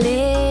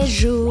les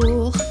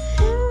jours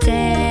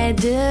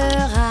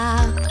t'aidera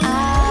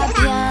à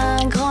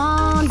bien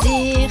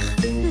grandir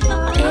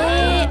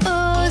et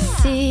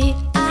aussi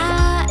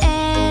à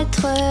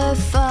être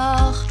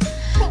fort.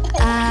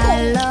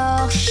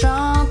 Alors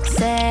chante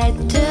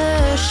cette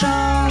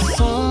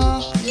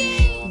chanson.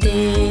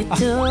 Des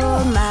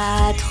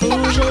tomates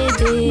rouges et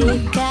des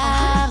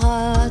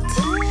carottes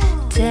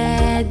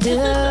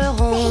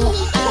t'aideront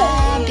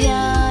à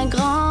bien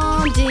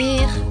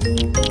grandir.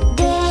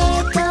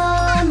 Des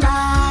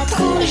tomates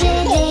rouges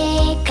et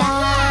des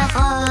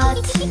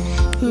carottes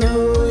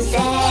nous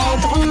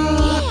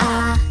aideront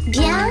à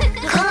bien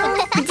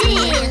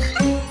grandir.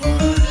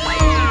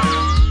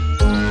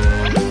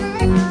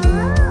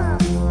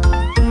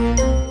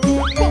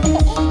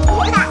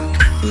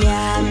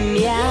 Miam,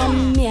 miam,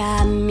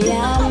 miam,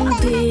 miam,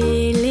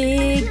 des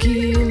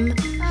légumes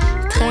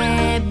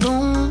très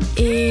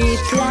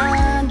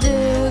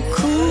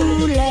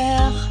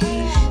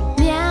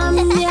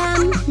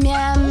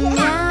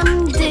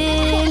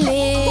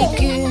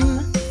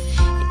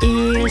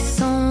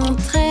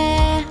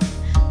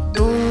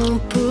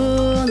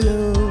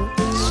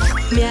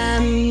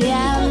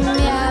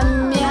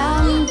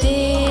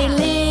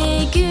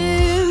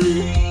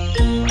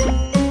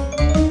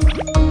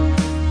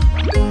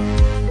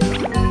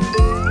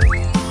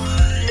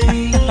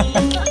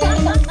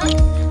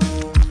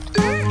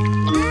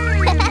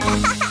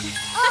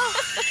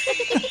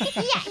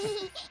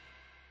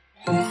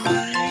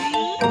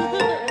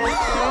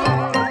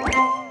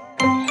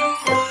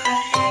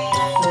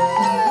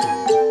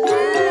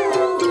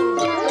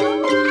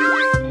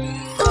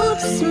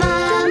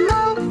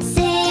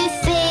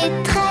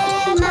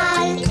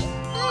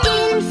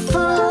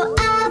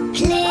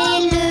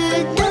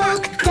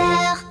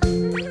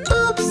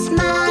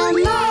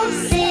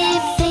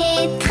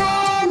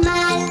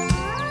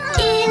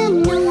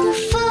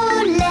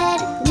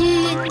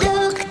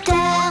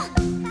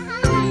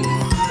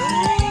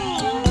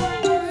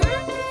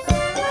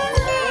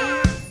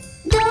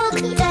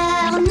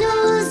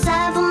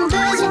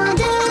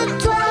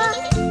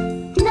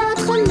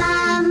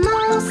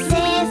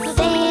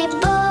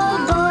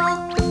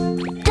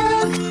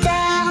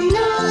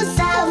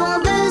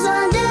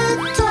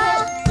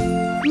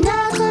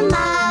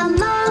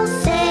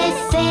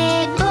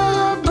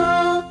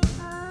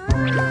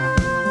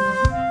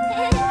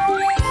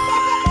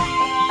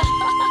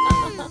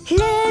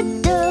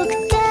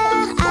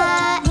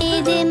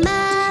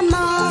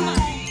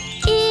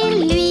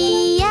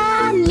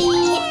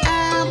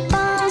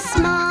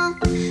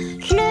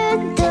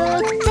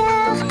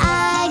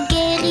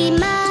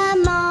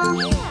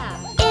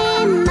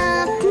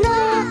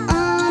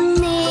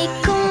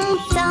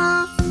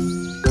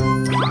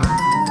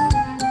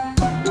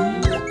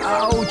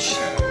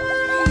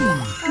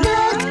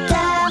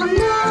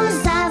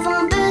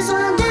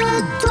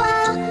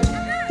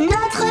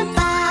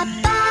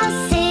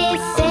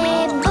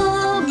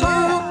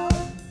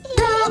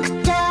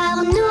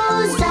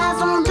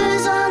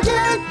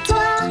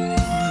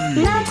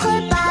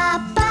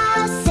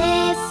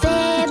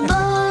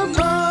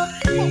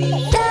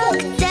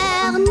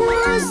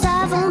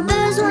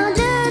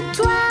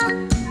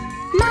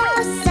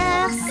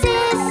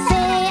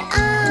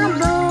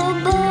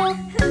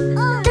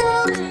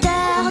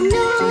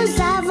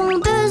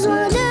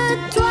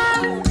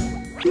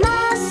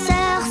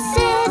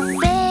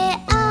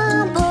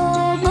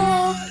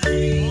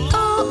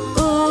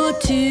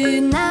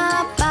tu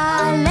n'as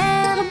pas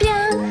l'air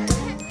bien.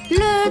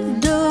 Le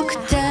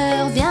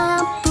docteur vient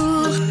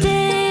pour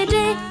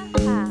t'aider.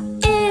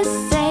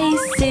 Essaye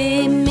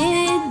ces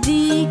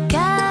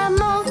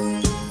médicaments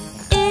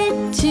et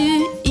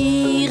tu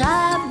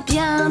iras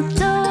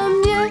bientôt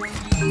mieux.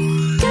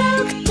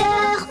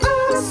 Docteur,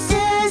 on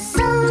se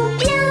sent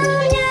bien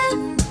mieux.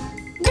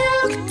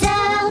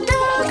 Docteur,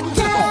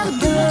 docteur,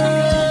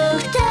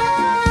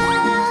 docteur.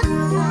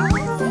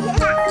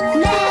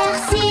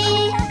 Merci.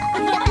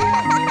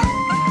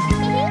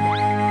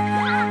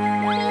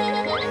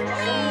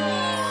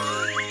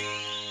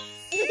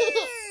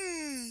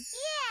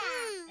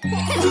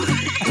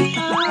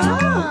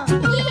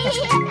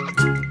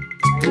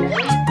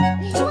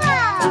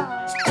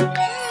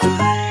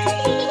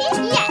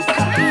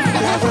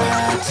 La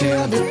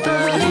voiture de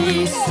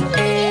police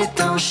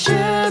est en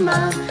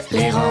chemin.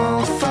 Les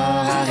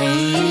renforts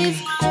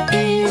arrivent,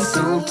 ils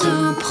sont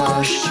tout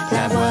proches.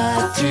 La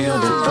voiture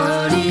de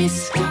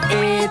police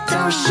est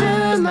en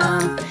chemin.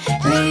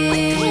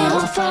 Les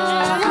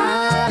renforts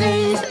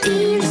arrivent,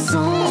 ils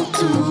sont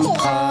tout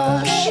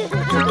proches.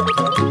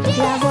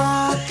 La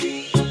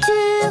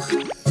voiture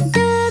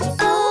de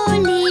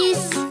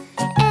police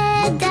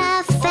aide à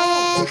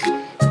faire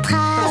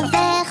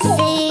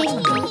traverser.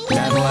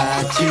 La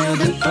voiture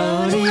de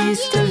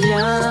police te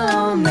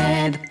vient en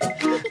aide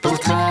pour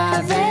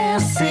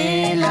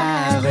traverser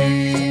la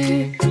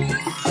rue.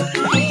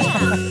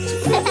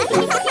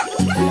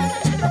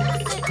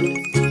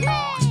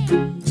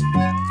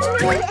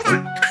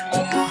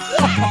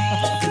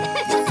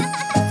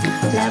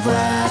 La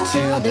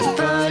voiture de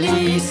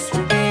police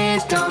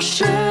est en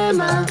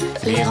chemin.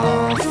 Les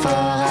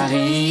renforts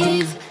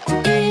arrivent,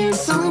 ils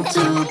sont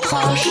tout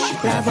proches.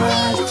 La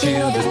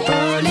voiture de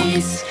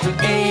police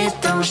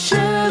est en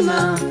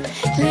chemin.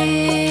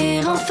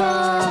 Les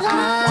renforts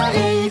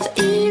arrivent,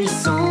 ils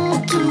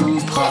sont tout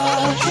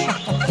proches.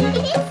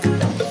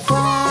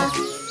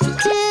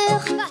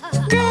 Voiture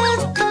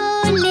de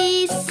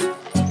police,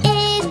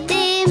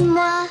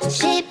 aidez-moi,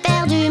 j'ai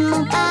perdu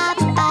mon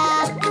papa.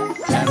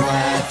 La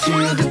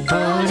voiture de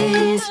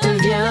police te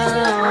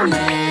vient en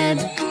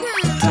aide.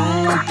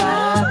 Ton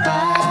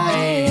papa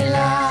est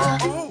là.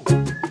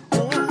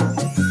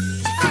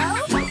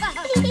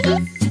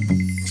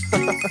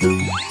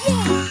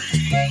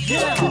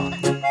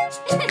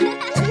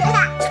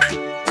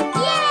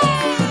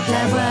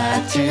 La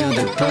voiture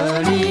de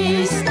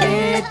police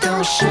est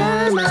en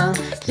chemin.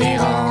 Les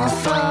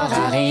renforts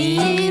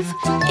arrivent,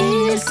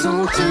 ils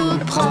sont tout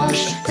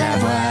proches. La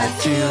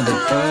voiture de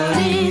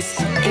police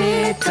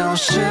est en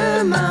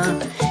chemin.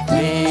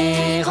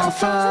 Les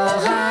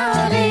renforts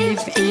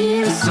arrivent,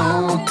 ils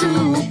sont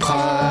tout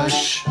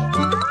proches.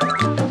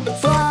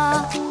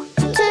 Voiture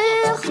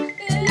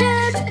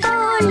de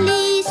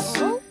police,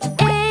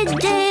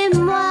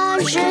 aidez-moi,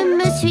 je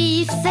me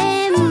suis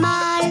fait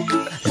mal.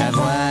 La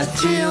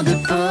voiture de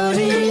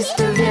police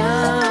te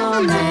vient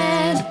en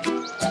aide.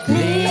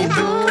 Les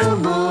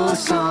bobos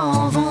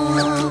s'en vont.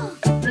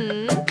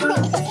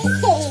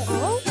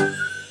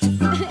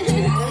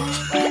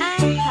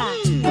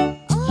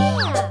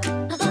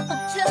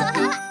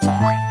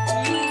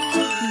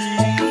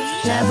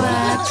 La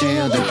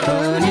voiture de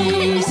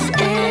police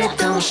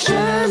est en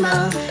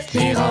chemin.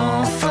 Les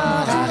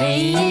renforts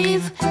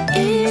arrivent,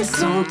 ils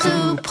sont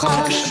tout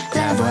proches.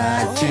 La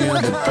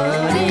voiture de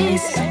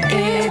police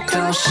est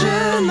en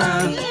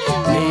chemin.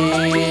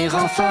 Les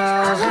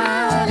renforts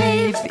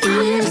arrivent,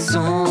 ils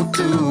sont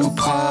tout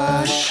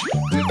proches.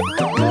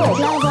 La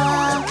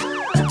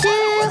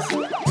voiture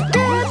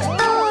de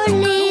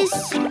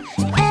police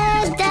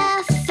aide à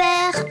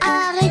faire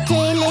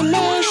arrêter les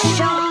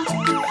méchants.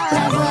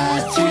 La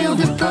voiture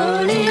de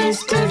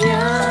police te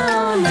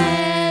vient en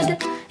aide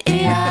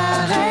et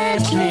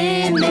arrête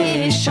les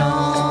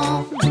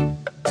méchants.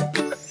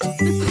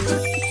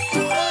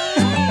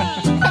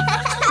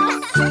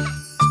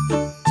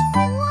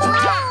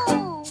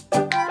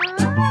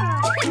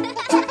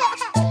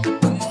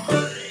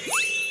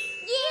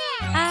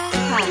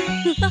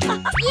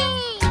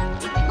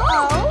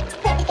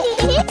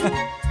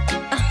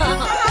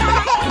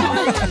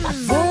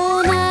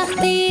 Wonach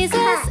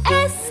dieses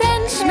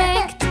Essen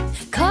schmeckt,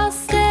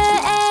 koste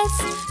es,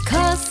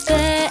 koste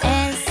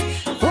es.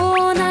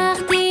 Wonach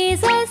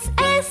dieses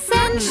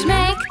Essen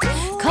schmeckt,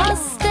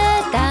 koste,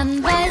 dann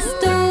weißt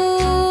du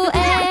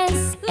es.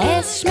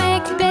 Es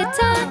schmeckt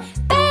bitter,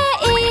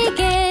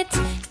 beiget,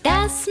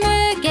 das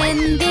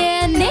mögen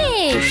wir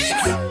nicht.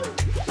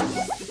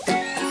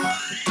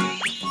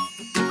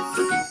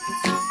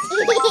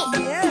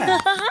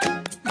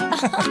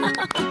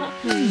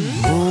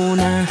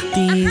 Wonach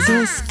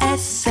dieses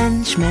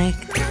Essen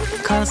schmeckt,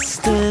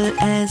 koste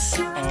es,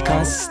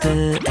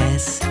 koste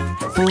es.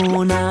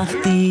 Wonach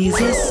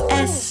dieses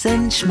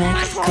Essen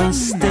schmeckt,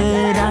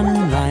 koste,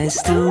 dann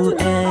weißt du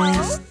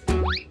es.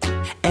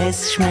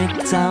 Es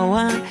schmeckt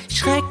sauer,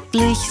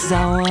 schrecklich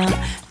sauer,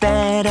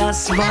 bäh,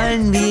 das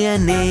wollen wir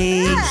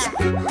nicht.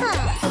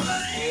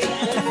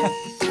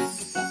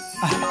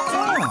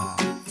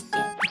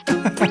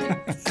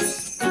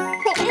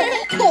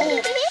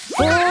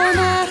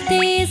 Wonach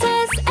dieses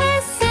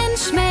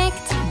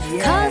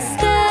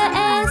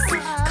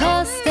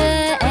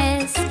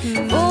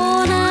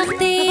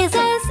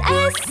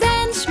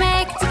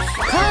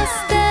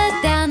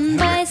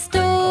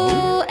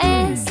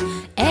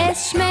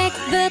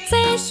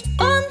süßlich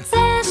und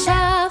sehr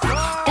scharf,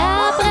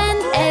 da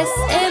brennt es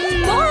im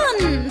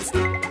Mund.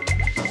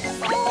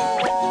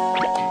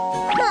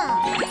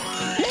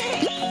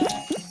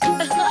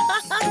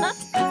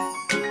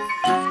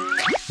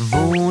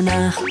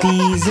 Wonach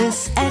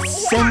dieses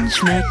Essen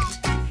schmeckt,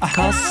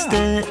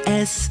 koste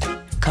es,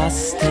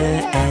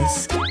 koste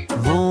es.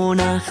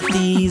 Wonach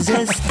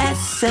dieses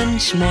Essen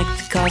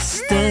schmeckt,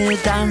 koste,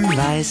 dann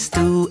weißt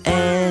du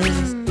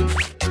es.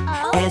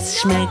 Es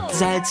schmeckt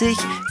salzig,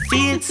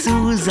 viel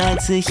zu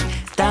salzig,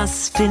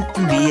 das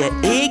finden wir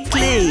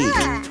eklig.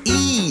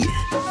 I.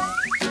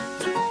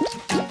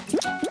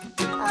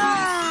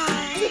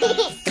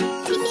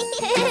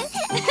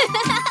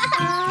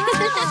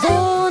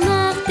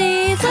 Wonach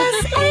dieses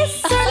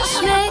Essen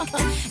schmeckt,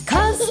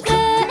 koste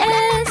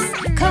es,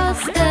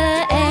 koste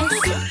es.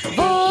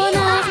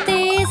 Wonach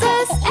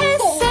dieses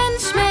Essen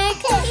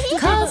schmeckt,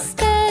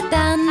 koste,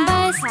 dann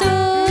weißt du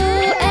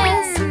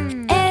es.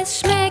 Es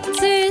schmeckt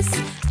süß,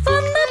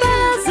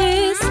 wunderbar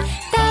süß,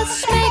 das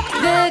schmeckt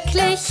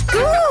wirklich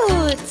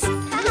gut.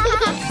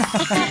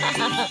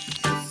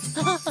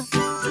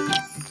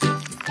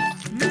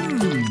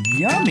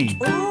 Yummy.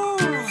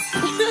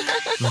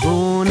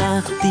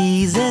 Wonach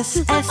dieses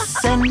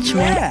Essen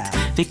schmeckt,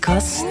 wir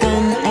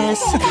kosten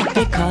es,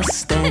 wir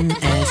kosten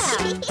es.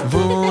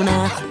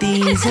 Wonach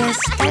dieses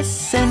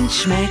Essen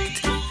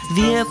schmeckt,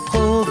 wir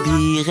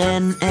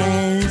probieren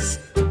es.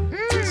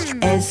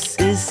 Es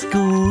ist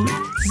gut,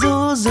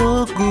 so,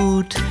 so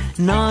gut,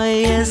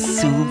 Neues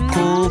zu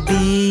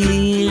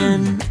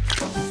probieren.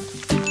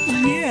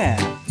 Yeah.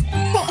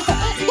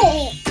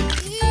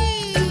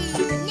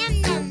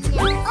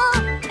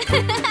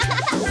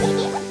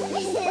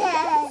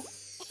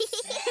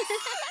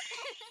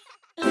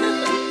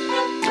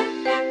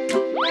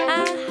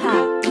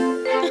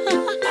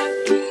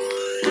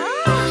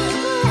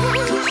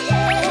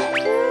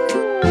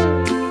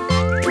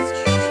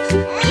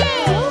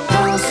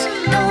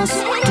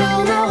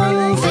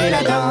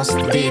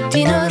 Des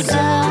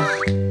dinosaures.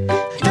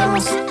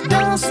 Danse,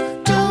 danse,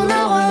 tourne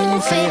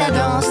rond, fais la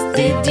danse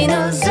des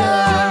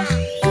dinosaures.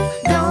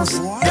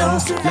 Danse,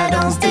 danse, la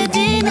danse des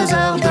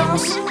dinosaures.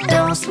 Danse,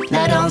 danse,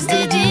 la danse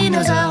des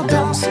dinosaures.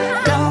 Danse,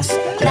 danse,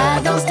 la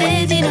danse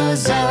des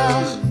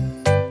dinosaures.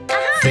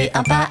 Fais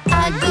un pas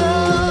à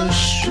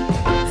gauche,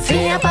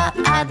 fais un pas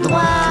à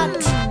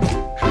droite.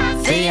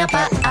 Fais un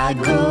pas à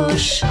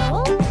gauche,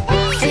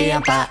 fais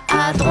un pas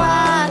à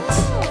droite.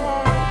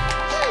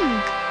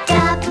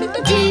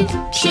 Du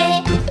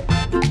pied,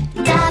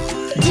 tape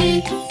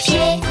du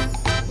pied,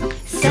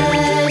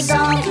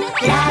 faisant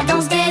la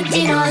danse des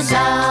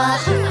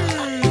dinosaures.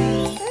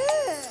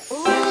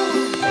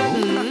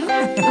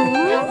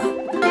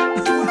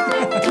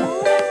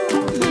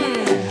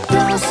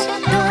 Danse,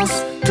 danse,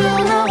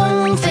 tourne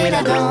rond, fais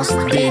la danse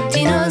des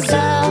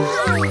dinosaures.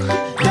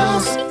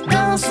 Danse,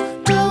 danse,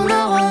 tourne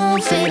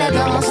rond, fais la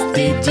danse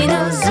des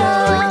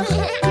dinosaures.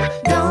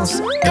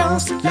 Danse,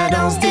 danse, la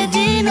danse des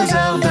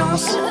dinosaures.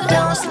 Danse,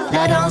 danse,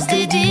 la danse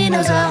des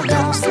dinosaures.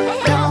 Danse,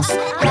 danse,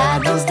 la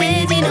danse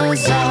des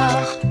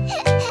dinosaures.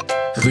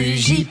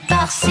 Rugis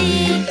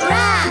par-ci,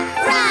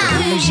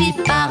 rugis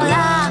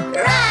par-là,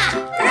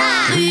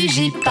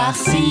 rugis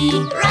par-ci,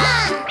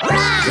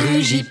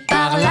 rugis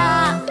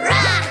par-là,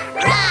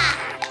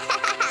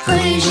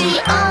 rugis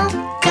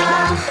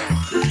encore,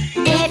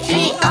 et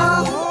puis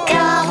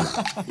encore,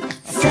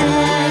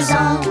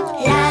 faisant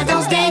la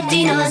danse des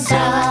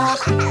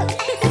dinosaures.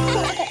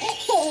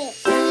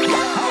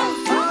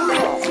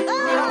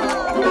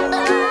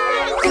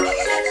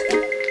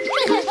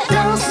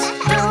 Danse,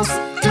 danse,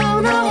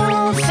 tourne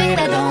rond, fais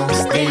la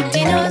danse des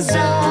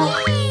dinosaures.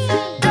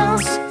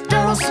 Danse,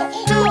 danse,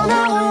 tourne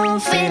rond,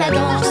 fais la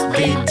danse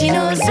des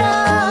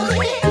dinosaures.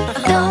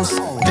 Danse,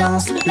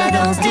 danse, la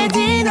danse des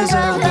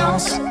dinosaures.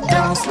 Danse,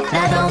 danse,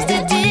 la danse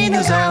des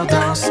dinosaures.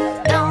 Danse,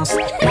 danse,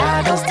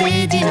 la danse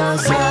des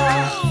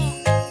dinosaures.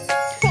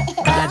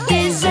 Bat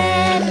des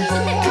ailes,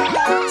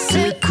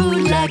 secoue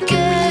la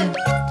queue.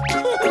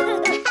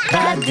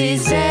 Bat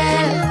des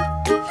ailes,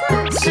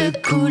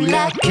 secoue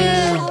la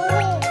queue.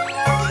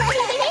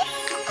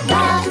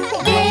 Bat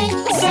des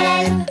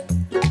ailes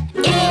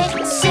et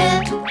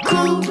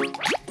secoue,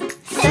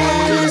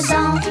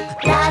 faisant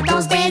la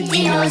danse des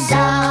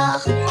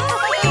dinosaures.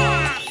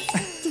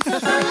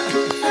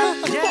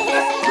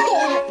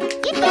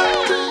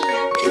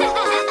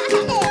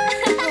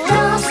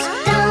 Danse,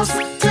 danse,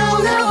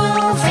 tourne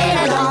rond, fais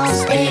la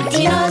danse des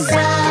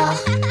dinosaures.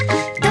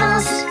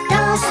 Danse,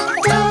 danse,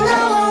 tourne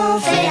rond,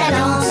 fais la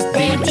danse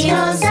des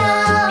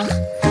dinosaures.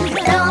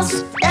 Danse,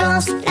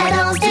 danse, la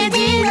danse des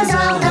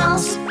dinosaures.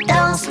 Danse,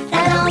 danse,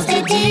 la danse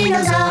des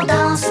dinosaures.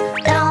 Danse,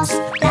 danse,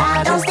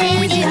 la danse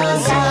des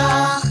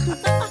dinosaures.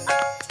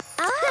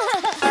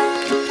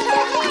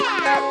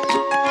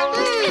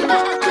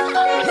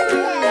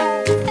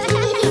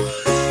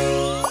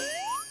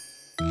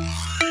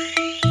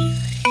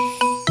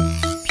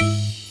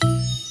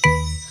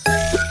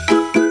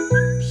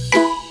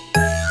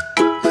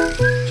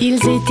 Ils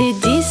étaient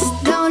 10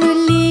 dans le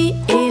lit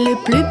et le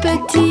plus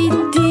petit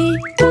dit: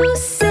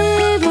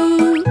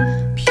 poussez-vous,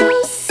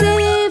 poussez-vous.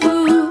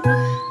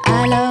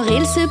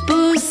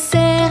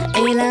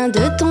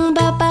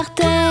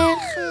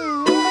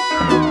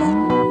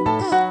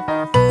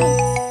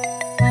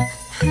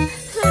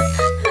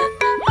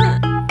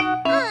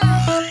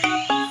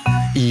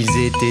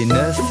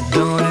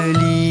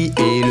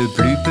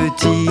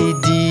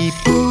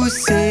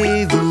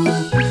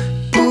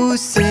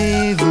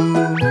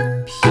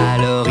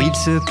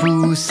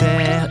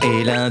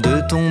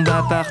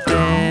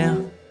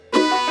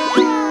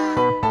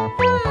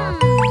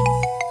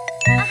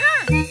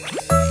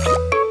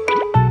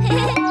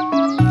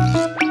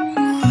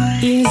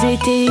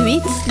 étaient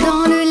 8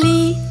 dans le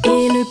lit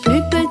et le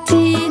plus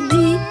petit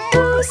dit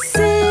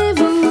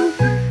poussez-vous,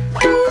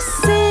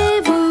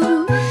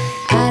 poussez-vous.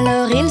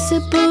 Alors ils se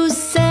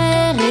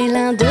poussèrent et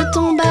l'un d'eux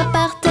tomba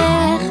par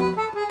terre.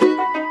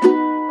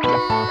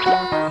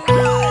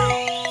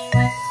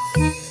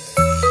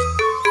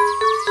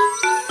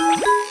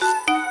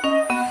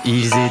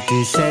 Ils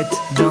étaient 7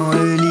 dans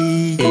le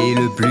lit et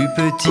le plus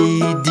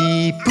petit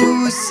dit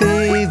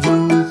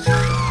poussez-vous,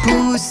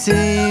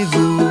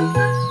 poussez-vous.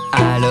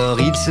 Alors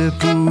ils se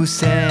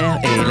poussèrent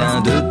et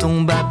l'un d'eux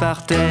tomba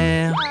par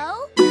terre.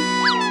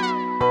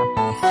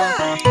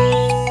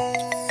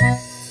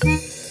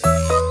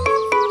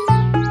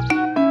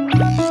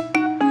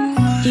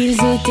 Ils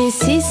étaient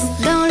 6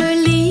 dans le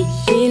lit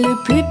et le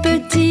plus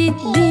petit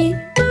dit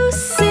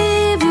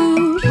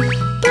poussez-vous,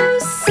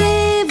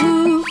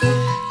 poussez-vous.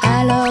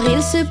 Alors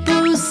ils se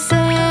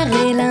poussèrent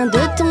et l'un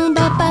d'eux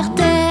tomba par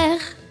terre.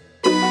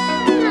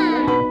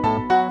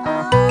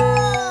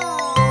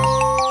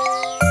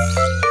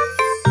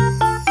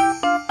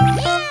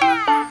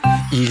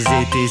 Ils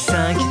étaient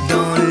 5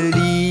 dans le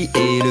lit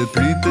et le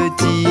plus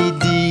petit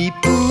dit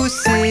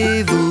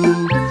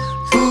poussez-vous,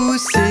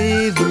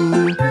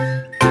 poussez-vous.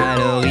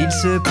 Alors ils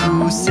se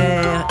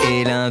poussèrent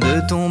et l'un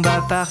d'eux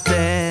tomba par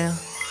terre.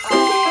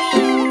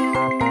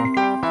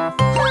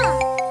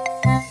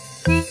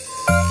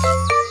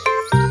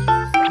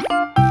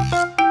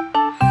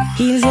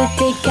 Ils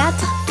étaient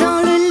 4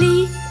 dans le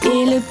lit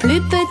et le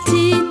plus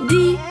petit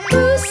dit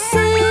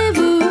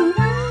poussez-vous,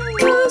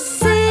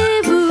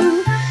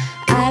 poussez-vous.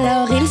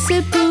 Alors ils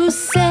se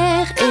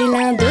poussèrent et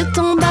l'un d'eux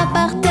tomba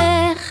par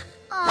terre.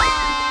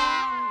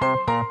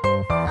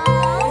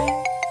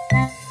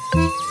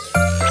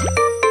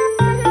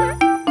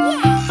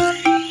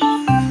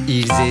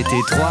 Ils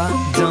étaient 3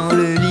 dans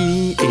le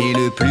lit et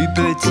le plus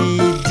petit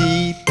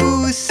dit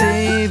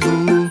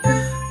poussez-vous,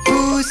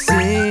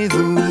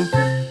 poussez-vous.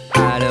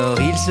 Alors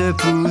ils se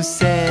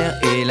poussèrent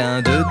et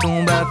l'un d'eux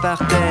tomba par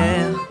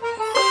terre.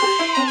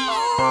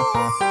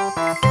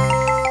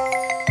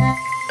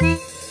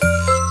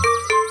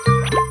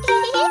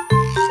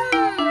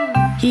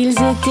 Ils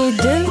étaient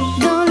 2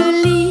 dans le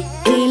lit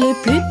et le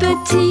plus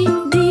petit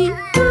dit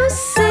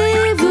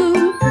poussez-vous,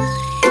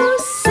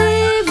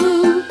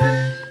 poussez-vous.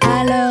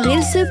 Alors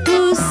ils se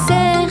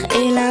poussèrent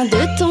et l'un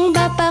d'eux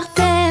tomba par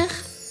terre.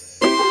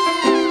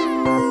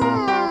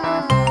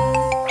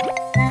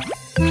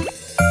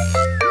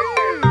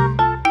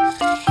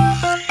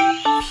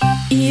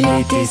 Il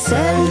était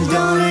seul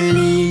dans le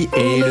lit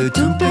et le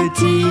tout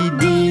petit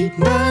dit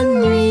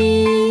bonne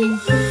nuit,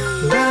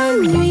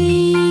 bonne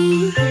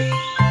nuit.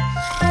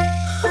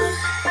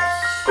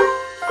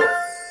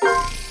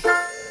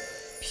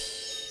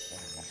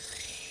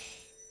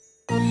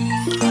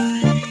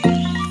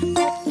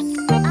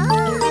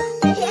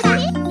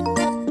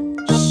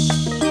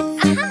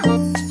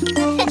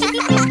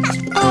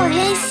 Oh,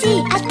 viens ici,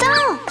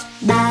 attends.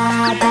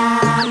 Baba,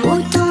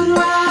 mouton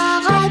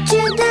noir,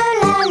 as-tu de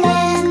la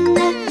laine?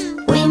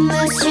 Oui,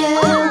 monsieur,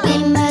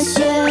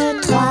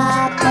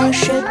 trois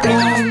poches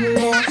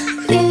pleines.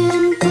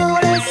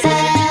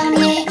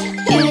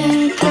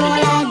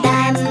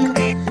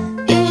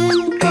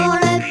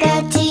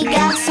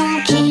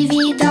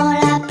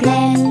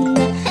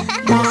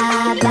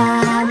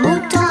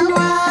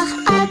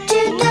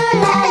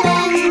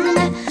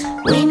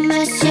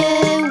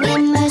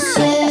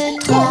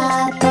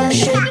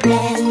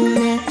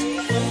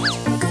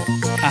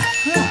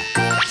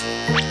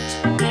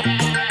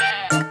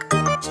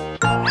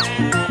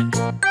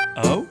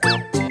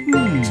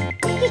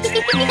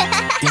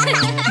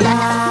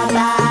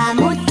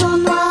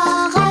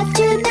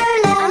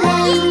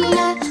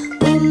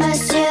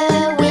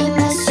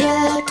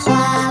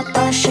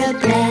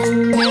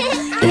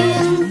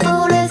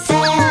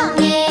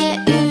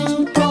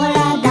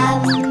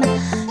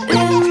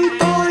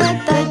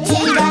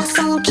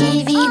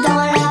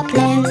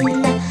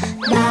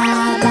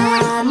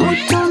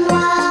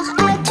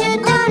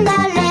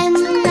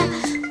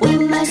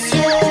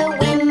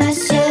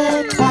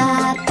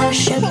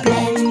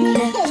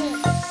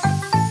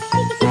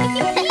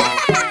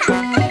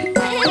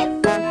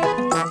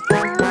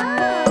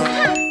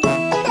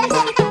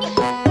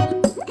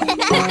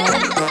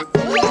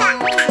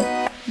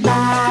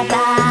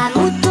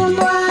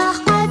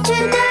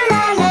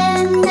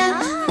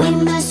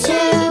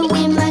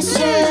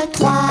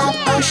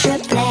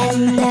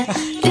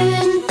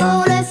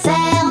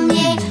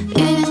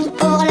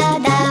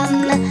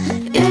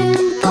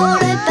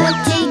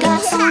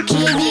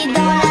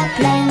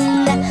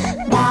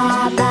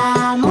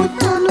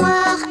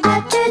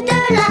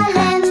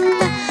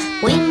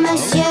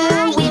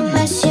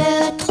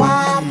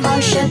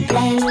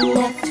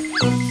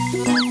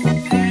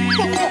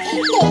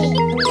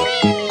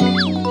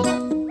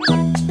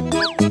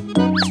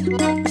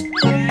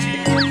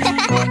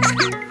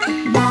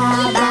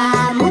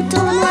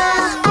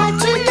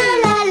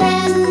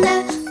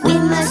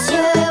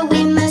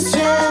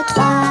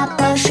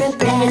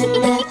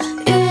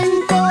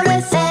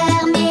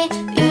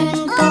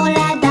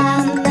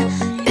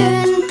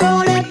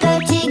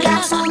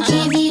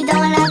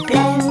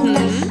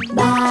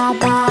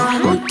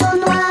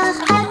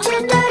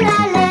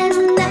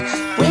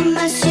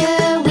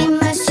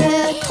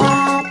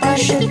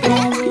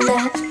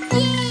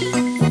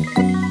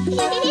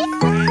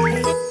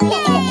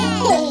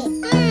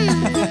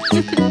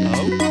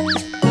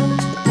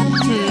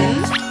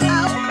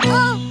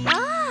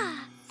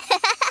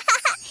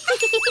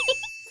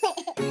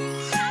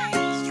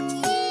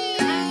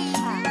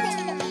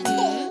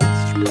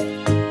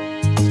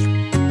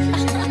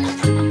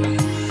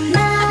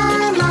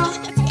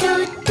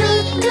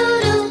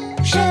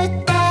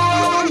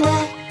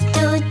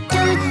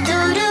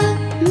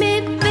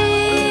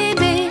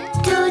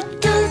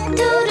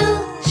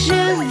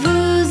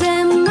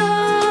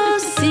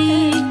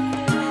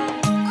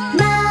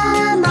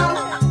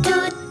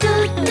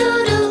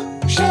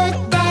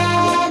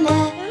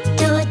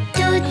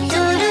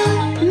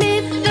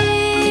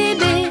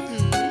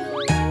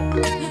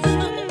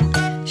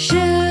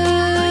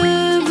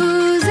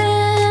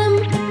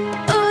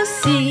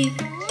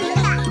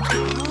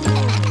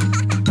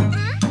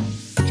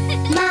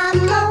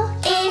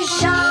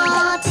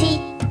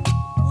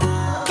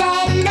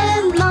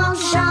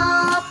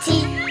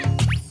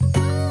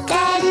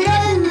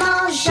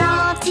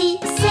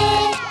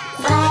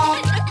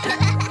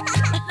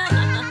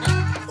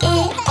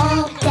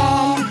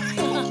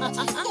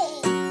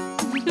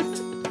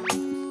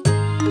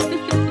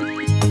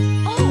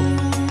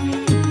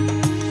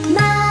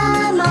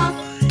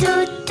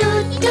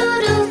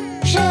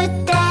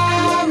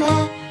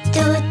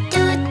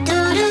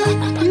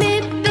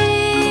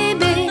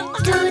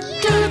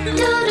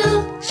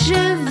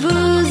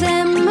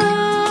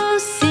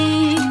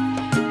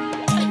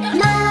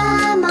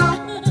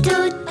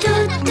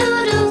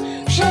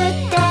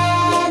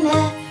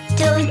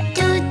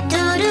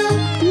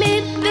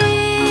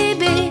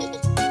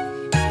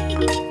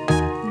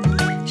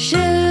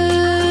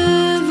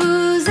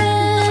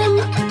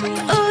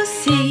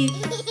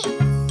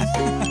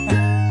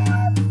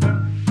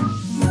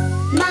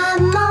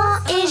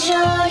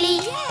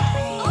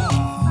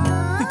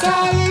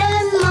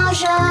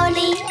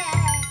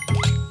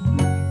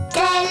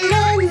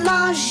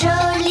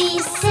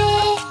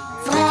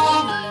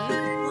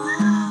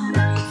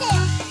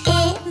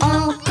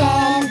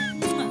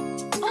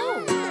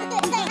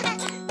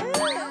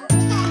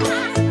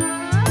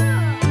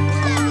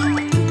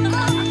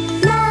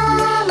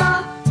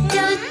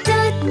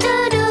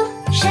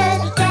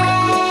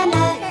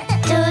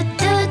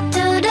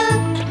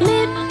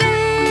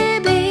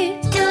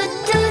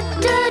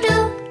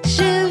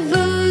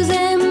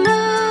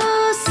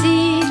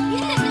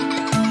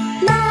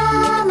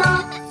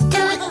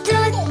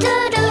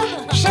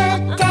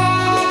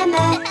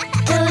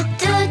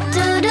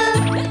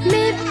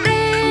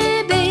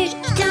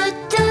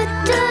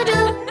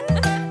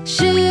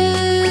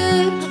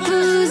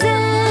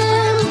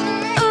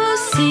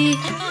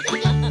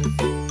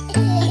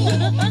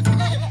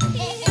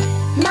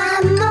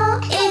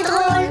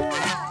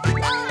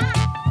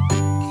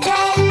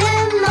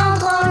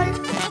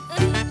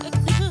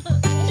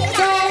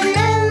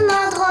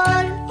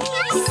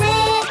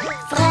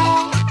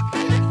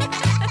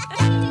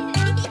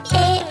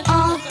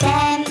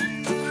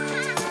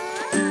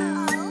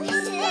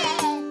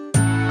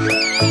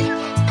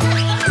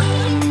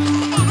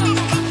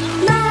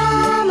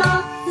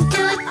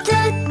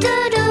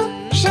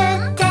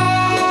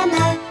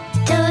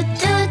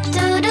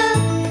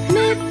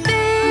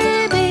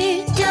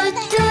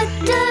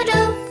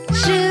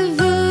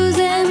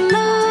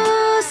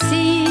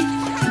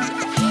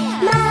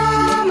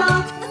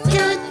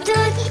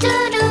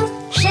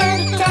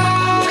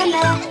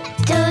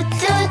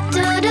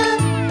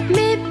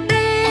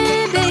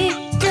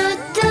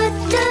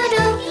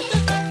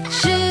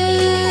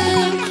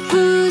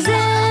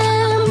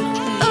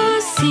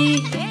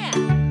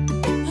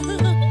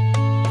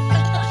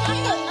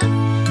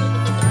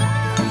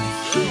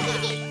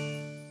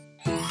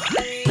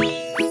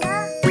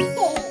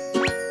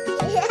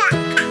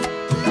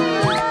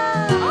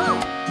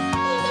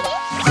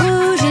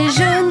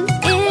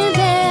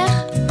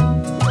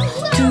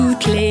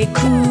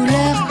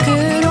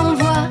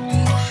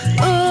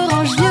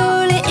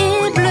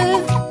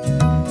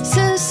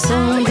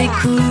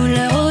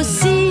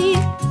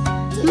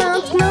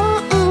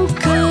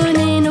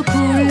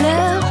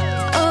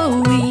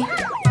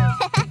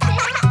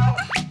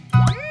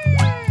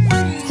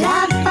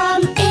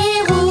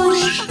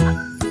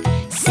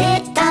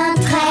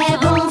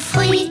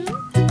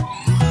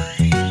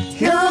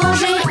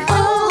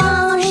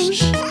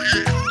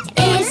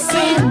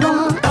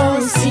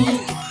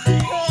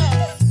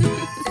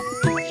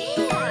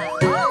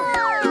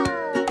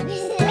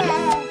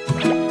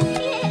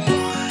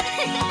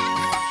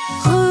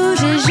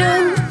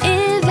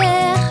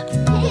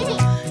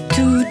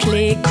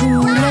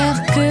 couleurs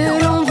que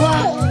l'on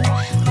voit,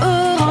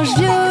 orange,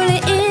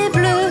 violet et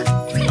bleu.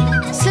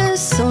 Ce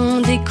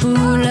sont des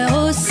couleurs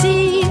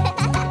aussi.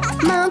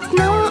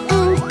 Maintenant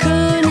on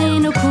connaît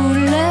nos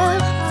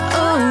couleurs,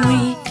 oh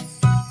oui.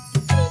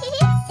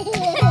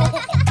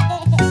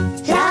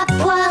 La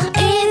poire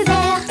est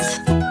verte,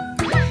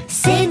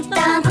 c'est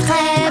un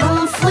très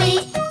bon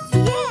fruit.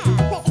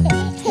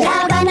 La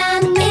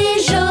banane est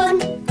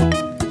jaune,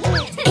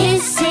 et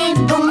c'est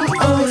bon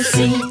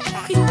aussi.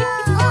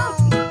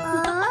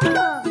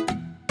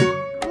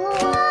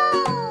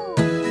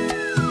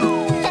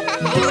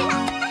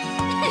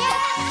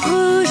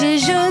 Rouge et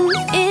jaune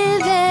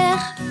et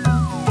vert,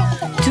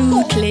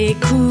 toutes les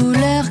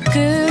couleurs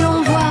que l'on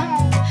voit,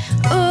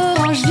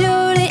 orange,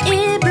 violet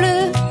et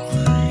bleu.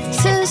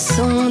 Ce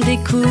sont des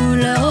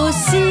couleurs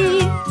aussi.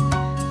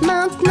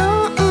 Maintenant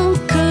on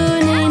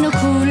connaît nos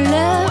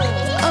couleurs,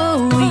 oh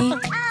oui.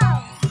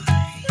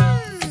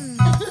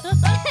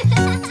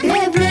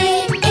 Le bleu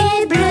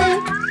est bleu,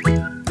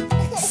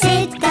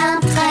 c'est un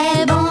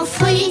très bon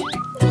fruit.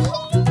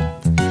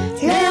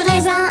 Le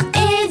raisin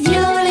est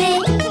violet,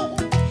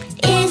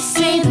 et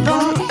c'est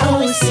bon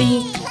aussi.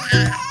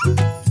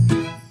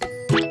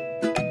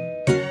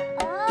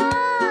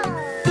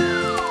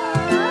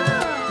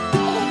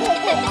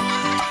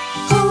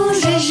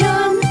 Rouge et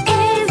jaune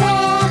et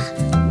vert,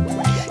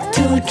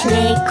 toutes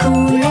les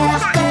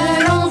couleurs que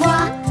l'on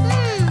voit,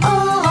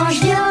 orange,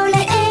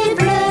 violet et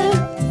bleu,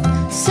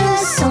 ce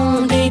sont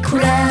des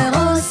couleurs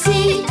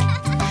aussi.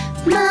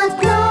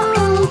 Maintenant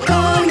on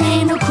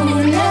connaît nos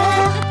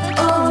couleurs,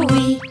 oh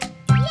oui.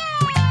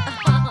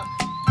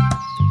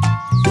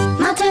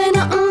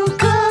 Maintenant on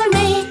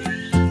connaît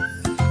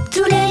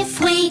tous les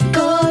fruits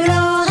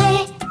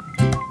colorés.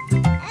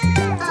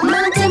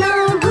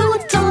 Maintenant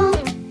goûtons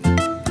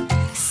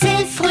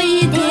ces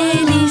fruits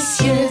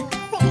délicieux.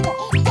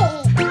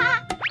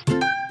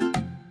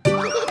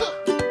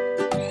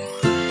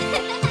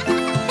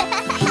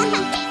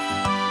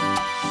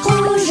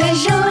 Rouge et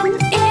jaune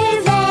et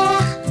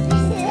vert,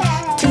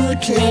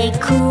 toutes les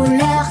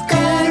couleurs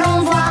que l'on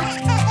voit,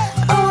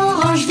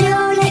 orange,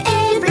 violet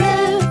et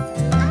bleu,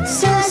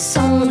 ce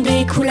sont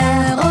des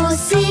couleurs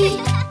aussi.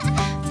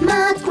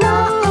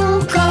 Maintenant on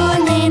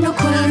connaît nos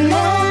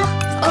couleurs,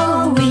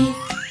 oh oui.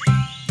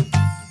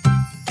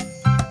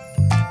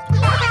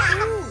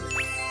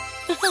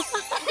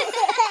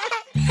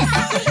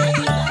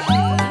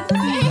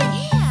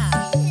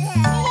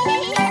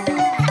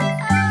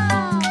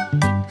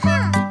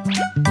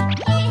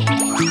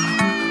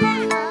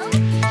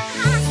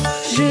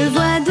 Je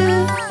vois de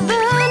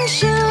bonnes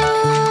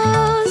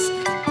choses,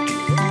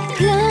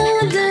 plein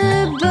de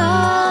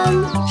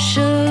bonnes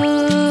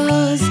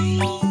choses.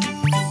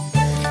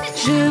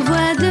 Je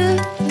vois de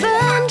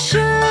bonnes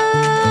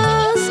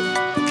choses,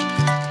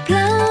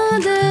 plein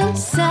de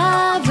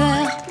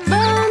saveurs,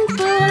 bonnes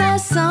pour la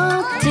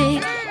santé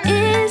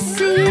et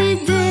si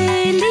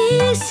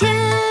délicieuses.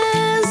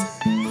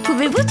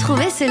 Pouvez-vous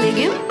trouver ces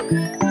légumes?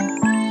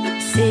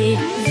 C'est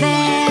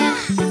vert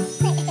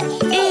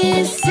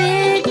et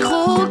c'est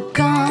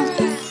croquant,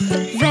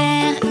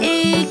 vert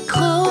et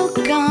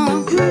croquant.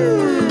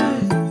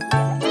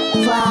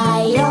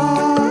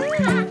 Voyons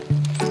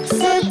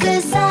ce que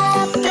ça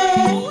peut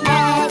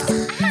être.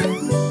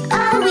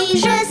 Ah oui,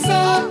 je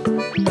sais.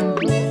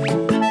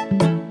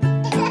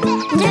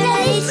 De la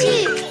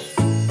laitue.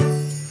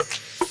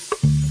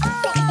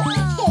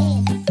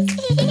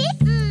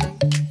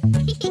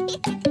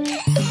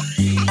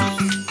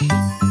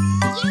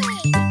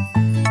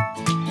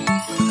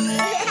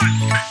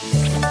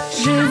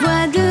 Je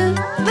vois de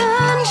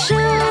bonnes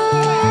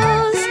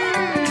choses,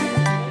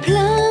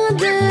 plein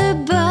de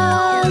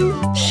bonnes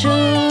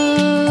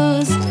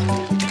choses.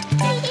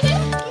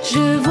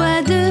 Je vois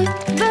de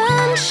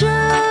bonnes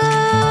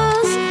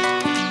choses,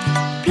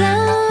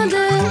 plein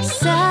de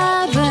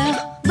saveurs,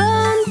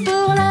 bonnes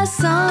pour la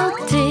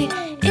santé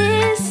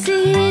et si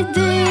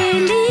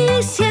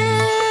délicieuses.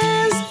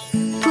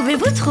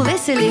 Pouvez-vous trouver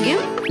ces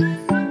légumes?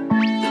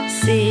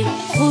 C'est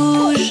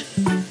rouge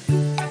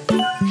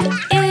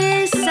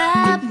et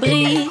ça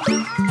brille,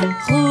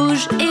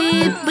 rouge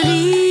et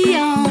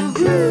brillant.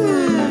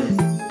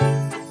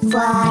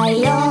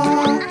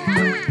 Voyons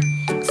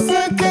ce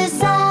que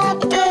ça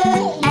peut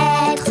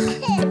être.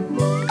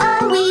 Ah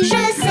oui,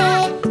 je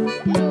sais.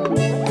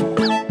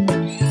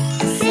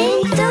 C'est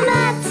une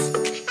tomate.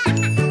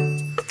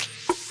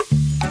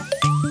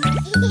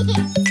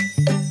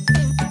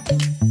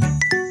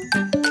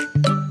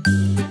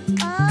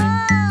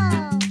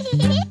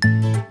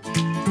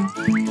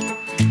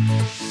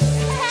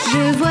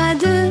 Je vois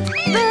de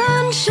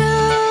bonnes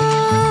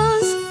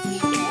choses,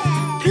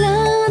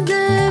 plein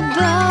de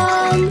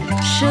bonnes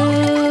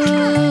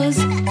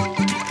choses.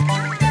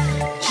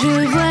 Je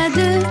vois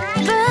de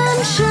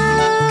bonnes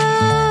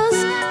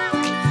choses,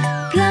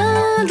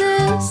 plein de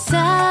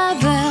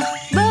saveurs,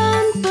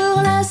 bonnes pour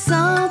la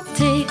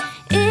santé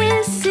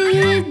et si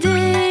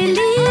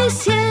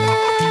délicieuses.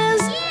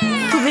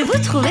 Pouvez-vous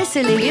trouver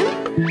ces légumes?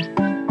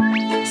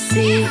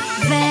 C'est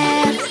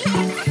vert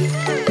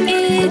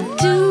et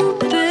tout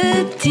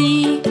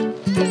petit.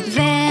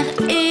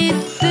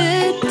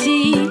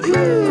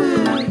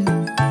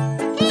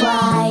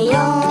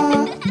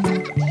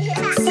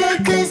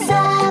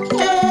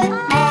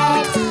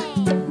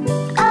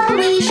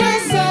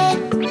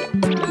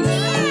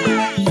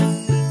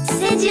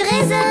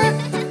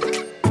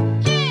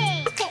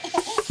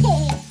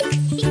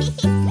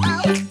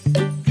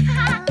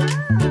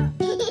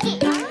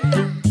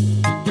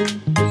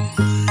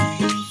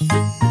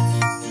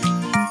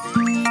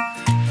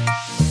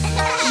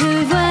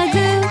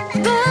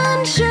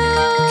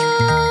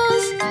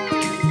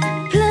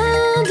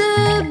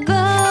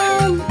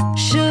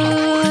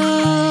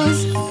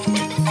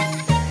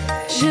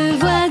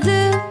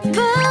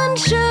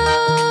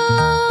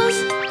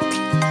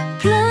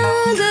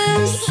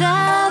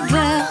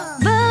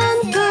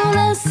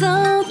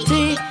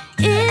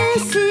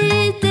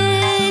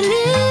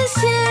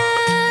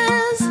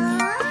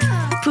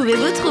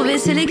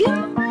 ces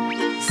légumes?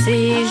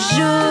 C'est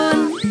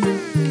jaune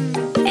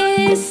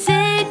et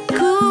c'est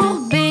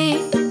courbé.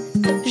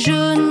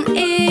 Jaune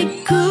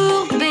et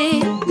courbé.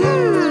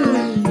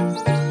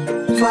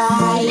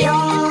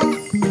 Voyons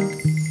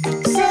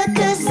ce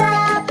que ça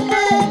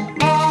peut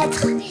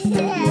être.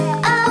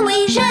 Ah oui,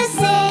 je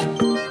sais.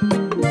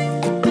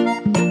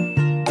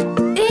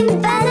 Une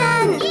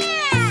banane.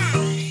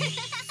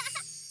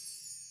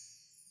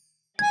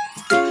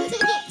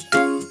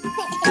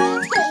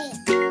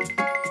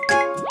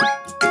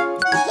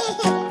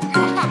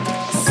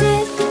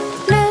 C'est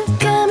le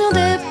camion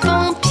de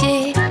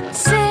pompiers.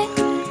 C'est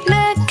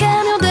le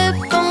camion de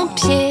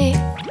pompiers.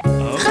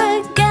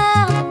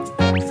 Regarde,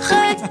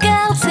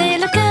 regarde, c'est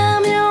le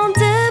camion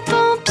de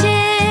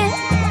pompiers.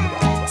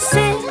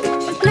 C'est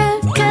le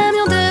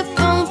camion de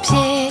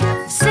pompiers.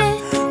 C'est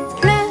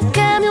le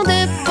camion de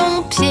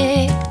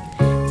pompiers.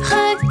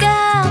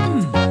 Regarde,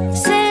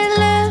 c'est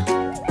le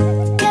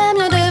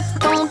camion de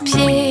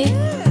pompiers.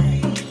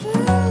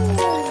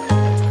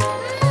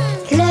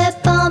 Le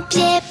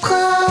pompier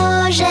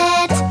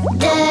projette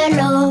de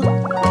l'eau.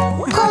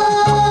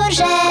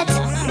 Projette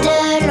de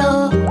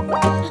l'eau.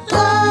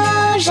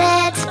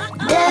 Projette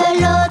de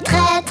l'eau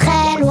très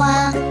très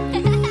loin.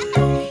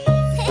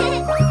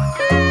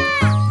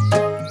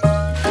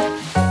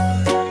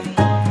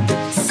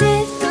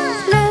 C'est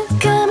le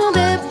camion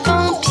de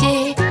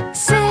pompiers.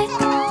 C'est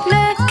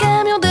le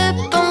camion de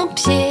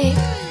pompiers.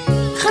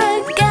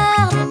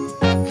 Regarde,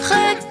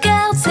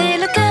 regarde, c'est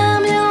le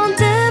camion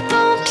de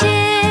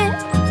pompiers.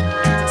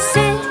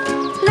 C'est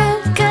le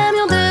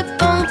camion de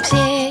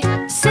pompiers.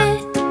 C'est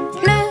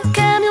le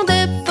camion de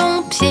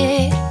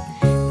pompiers.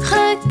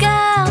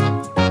 Regarde,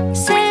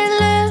 c'est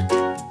le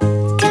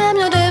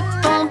camion de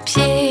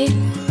pompiers.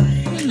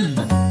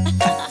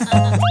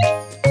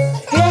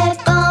 Le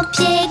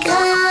pompier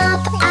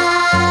grimpe à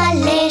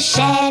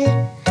l'échelle.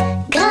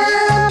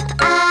 Grimpe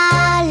à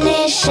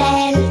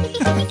l'échelle.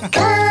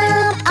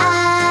 Grimpe à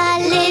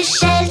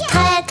l'échelle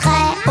très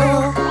très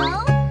haut.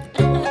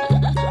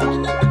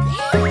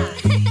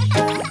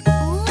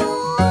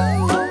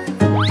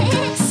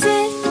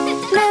 C'est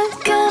le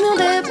camion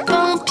de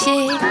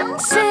pompiers.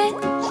 C'est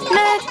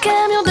le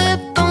camion de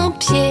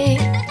pompiers.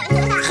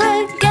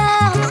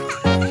 Regarde,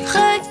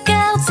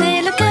 regarde, c'est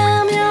le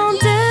camion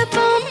de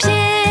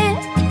pompiers.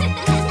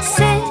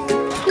 C'est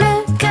le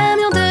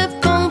camion de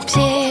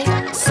pompiers.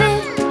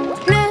 C'est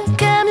le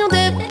camion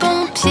de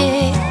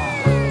pompiers.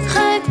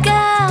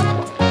 Regarde,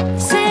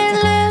 c'est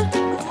le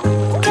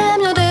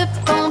camion de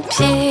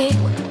pompiers.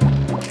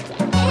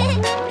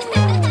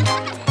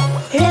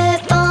 Le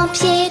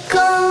pompier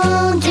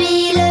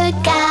conduit le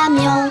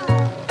camion.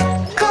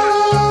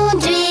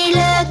 Conduit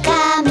le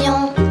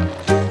camion.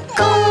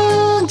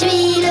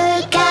 Conduit le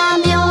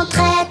camion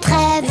très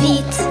très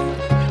vite.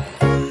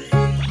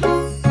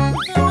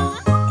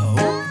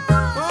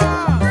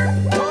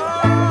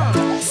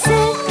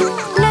 C'est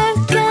le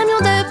camion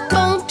de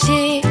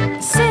pompiers.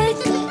 C'est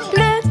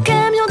le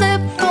camion de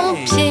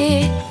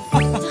pompiers.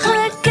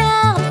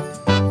 Regarde,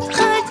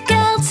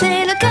 regarde,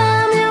 c'est le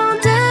camion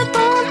de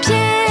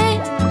pompiers.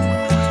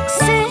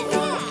 C'est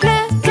le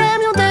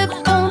camion de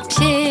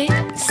pompiers.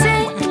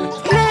 C'est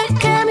le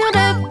camion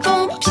de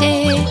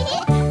pompiers.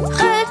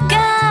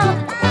 Regarde,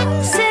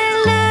 c'est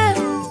le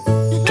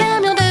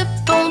camion de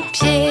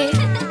pompiers.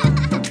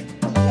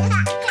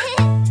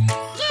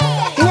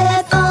 Le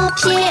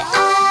pompier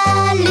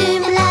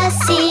allume la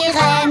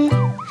sirène.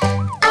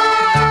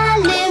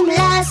 Allume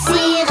la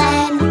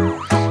sirène.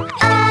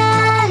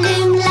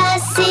 Allume la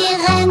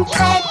sirène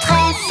très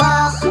très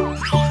fort.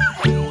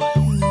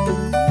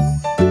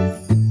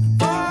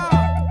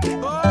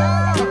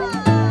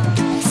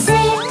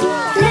 C'est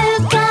le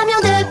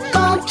camion de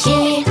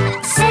pompiers.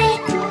 C'est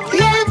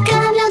le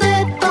camion de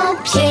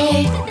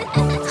pompiers.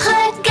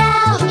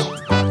 Regarde,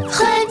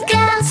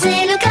 regarde,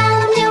 c'est le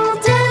camion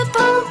de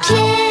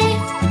pompiers.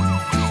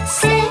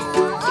 C'est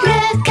le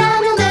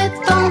camion de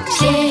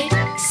pompiers.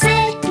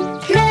 C'est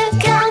le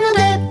camion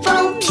de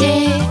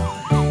pompiers.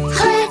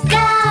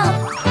 Regarde,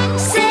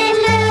 c'est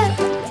le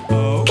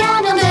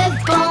camion de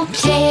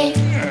pompiers.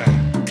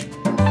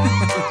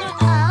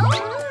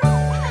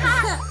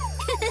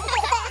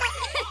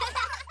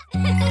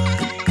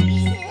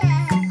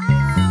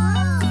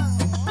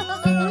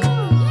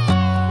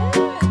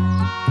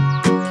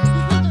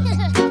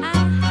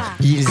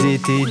 Ils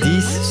étaient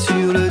 10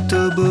 sur le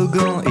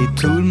toboggan et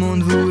tout le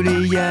monde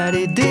voulait y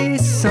aller.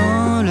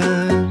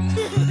 Descends-le,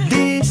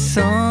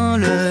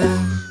 descends-le.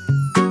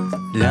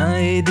 L'un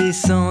est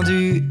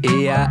descendu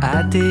et a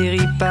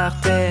atterri par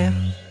terre.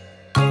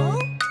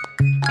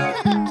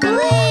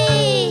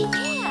 Oui!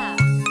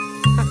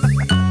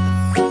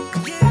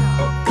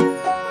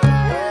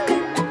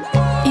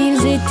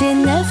 Ils étaient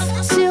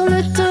 9 sur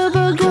le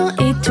toboggan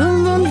et tout le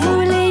monde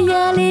voulait y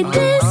aller.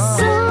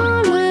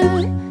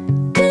 Descends-le,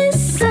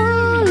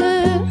 descends-le.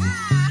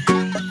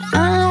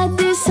 Un a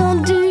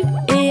descendu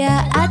et a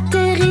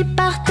atterri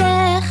par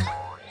terre.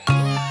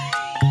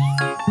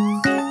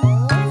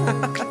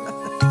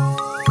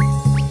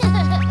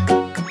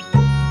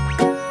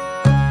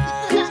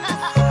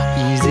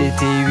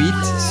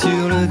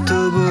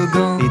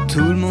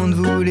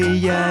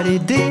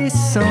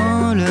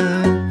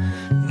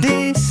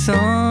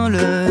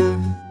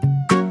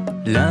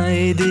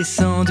 est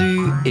descendu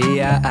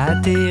et a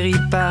atterri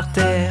par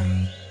terre.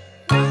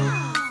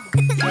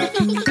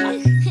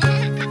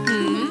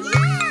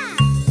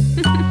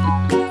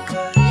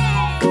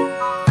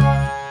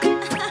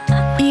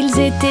 Ils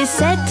étaient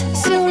 7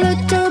 sur le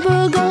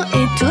toboggan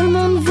et tout le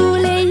monde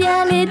voulait y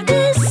aller.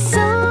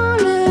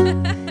 Descends-le,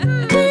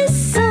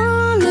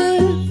 descends-le.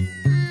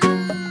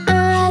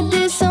 Un a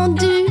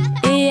descendu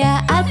et a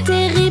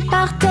atterri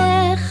par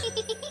terre.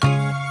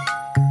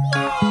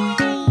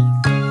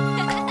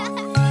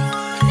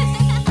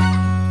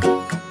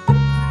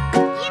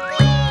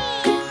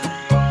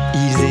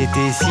 Ils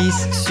étaient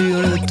 6 sur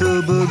le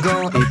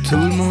toboggan et tout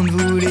le monde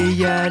voulait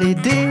y aller.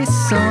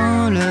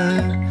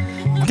 Descends-le,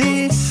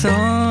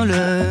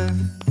 descends-le.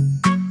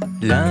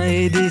 L'un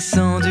est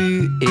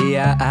descendu et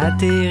a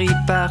atterri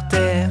par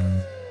terre.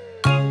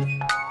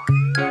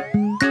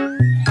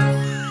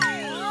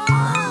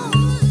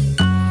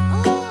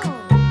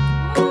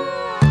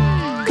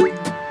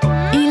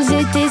 Ils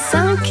étaient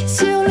 5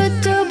 sur le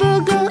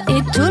toboggan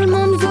et tout le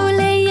monde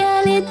voulait y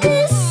aller.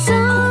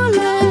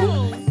 Descends-le,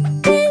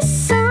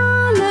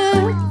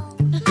 descends-le.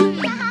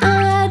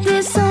 Un a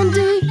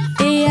descendu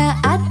et a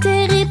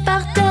atterri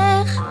par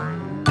terre.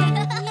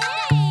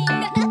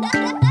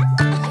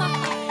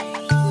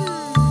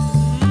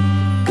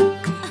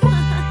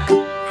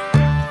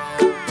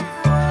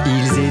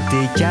 Ils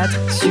étaient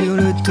 4 sur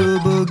le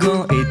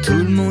toboggan et tout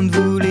le monde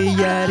voulait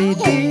y aller.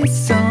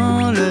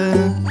 Descends-le,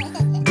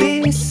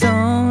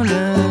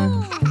 descends-le.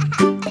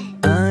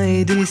 Un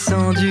est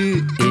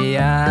descendu et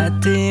a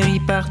atterri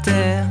par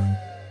terre.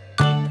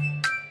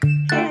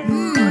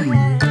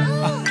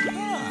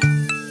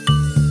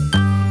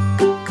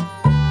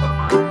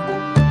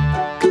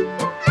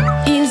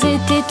 Ils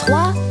étaient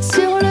 3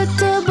 sur le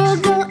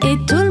toboggan et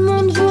tout le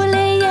monde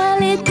voulait y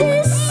aller.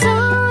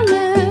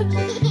 Descends-le,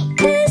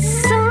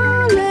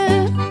 descends-le.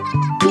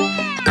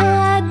 Un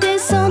a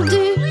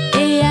descendu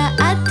et a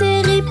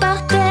atterri par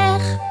terre.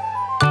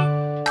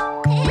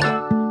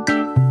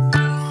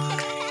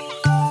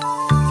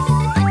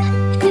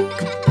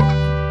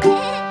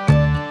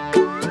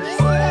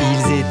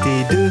 Ils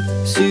étaient 2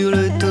 sur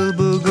le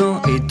toboggan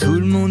et tout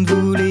le monde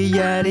voulait y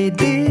aller.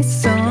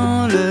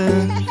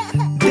 Descends-le,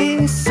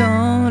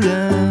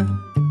 descends-le.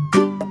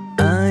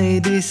 Un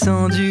est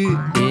descendu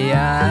et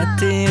a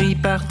atterri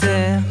par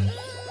terre.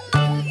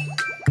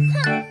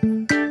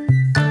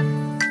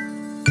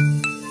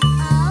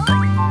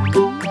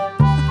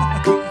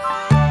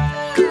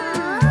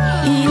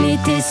 Il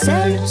était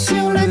seul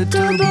sur le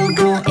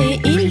toboggan et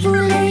il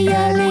voulait y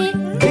aller.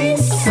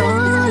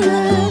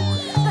 Descends-le,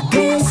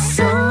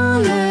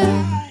 descends-le.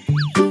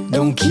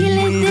 Donc il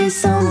est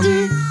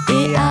descendu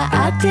et a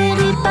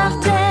atterri par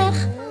terre.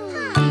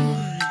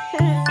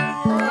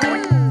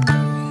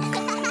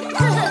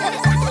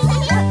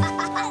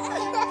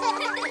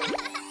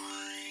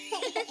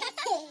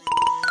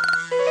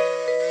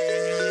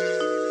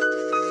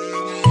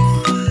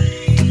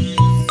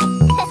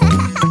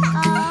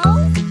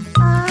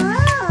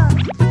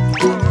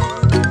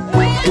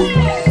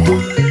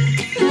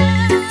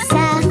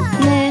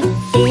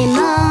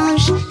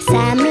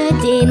 Ça me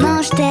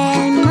démange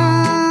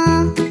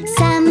tellement.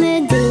 Ça me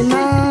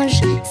démange,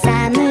 ça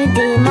me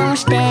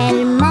démange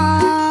tellement.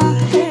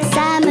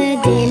 Ça me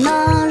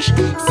démange,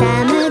 ça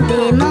me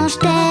démange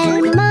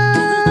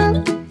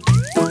tellement.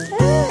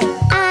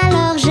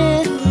 Alors je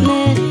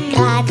me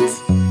gratte.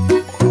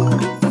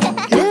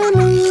 Le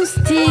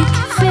moustique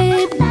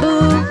fait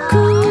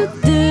beaucoup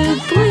de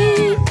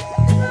bruit.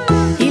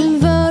 Il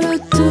vole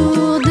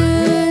autour de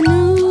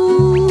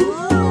nous.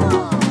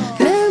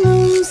 Le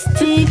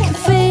moustique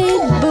fait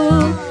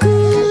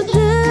beaucoup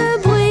de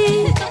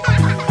bruit.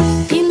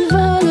 Il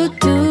vole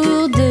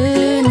autour de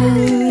nous.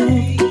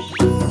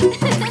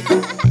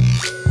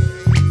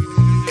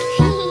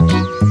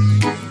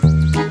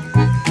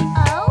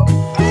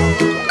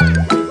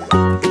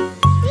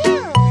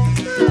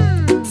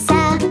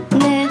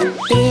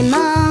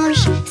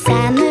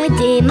 Ça me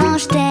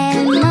démange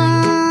tellement.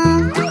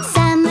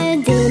 Ça me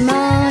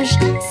démange,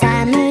 ça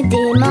me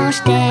démange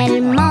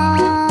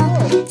tellement.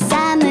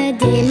 Ça me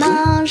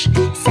démange,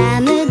 ça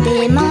me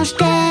démange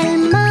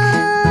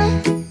tellement.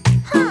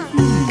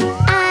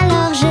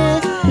 Alors je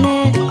me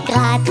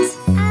gratte.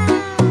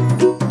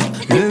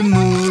 Le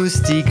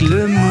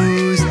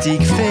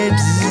moustique fait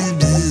bzz,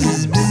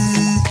 bzz,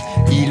 bzz.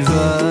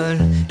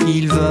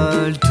 Il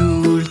vole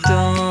tout le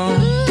temps.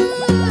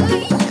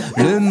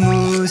 Le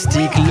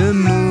moustique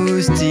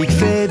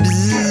fait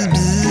bzz,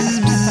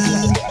 bzz,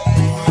 bzz.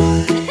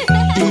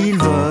 Il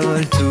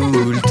vole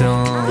tout le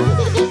temps.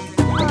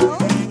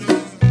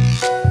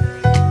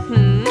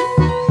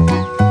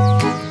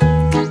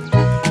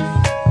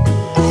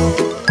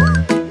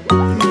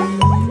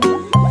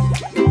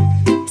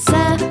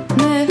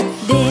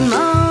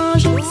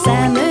 Ça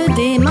me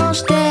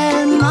démange tellement.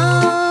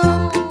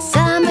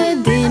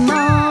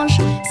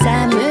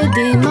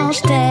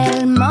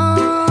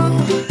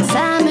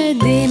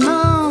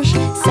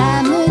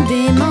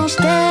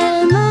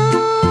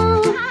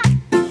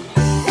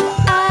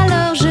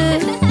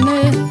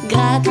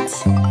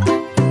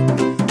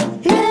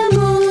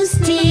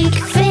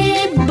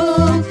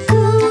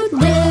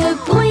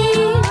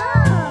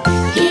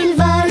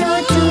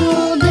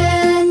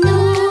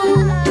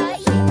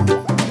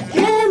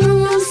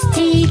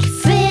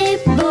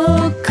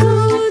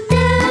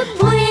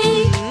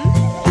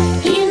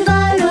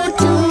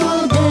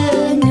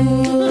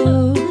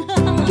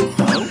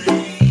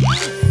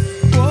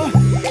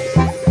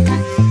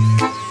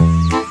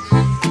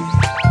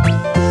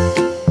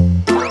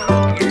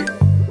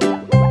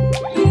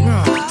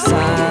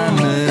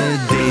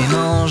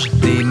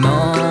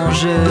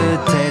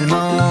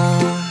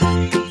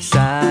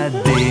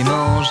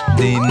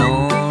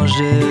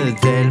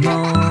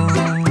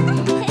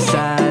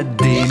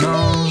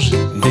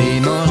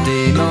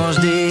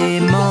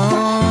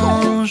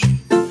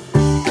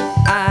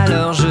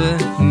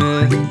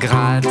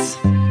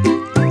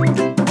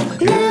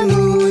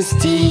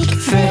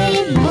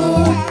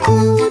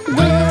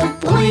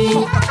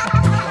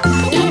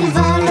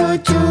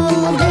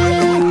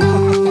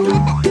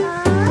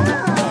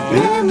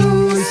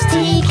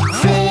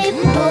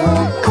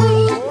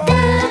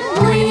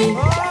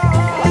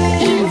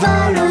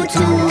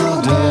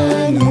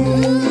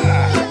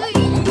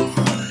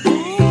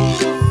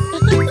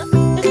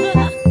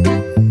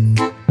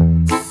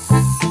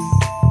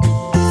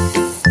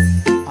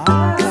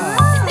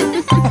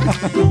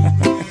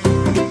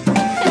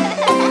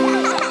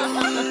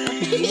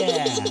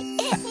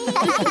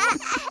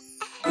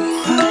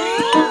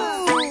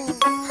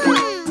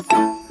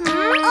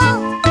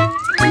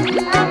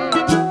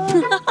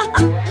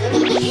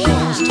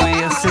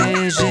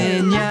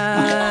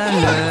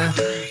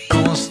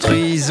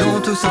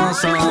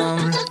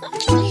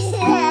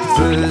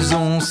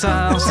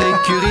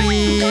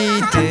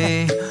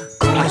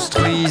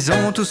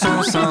 construisons tous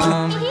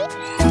ensemble.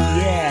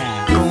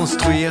 Yeah.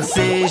 Construire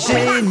c'est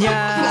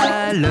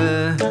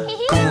génial.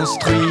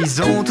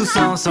 Construisons tous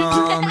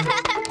ensemble.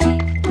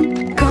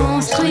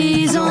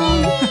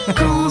 Construisons,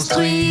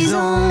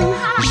 construisons,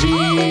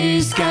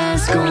 jusqu'à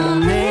ce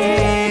qu'on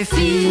ait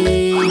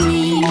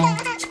fini.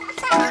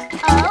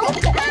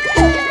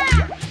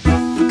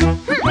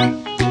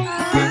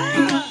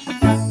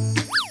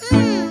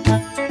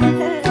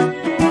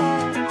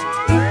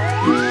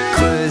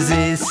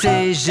 Creuser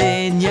c'est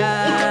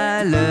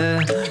génial.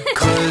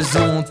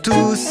 Creusons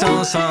tous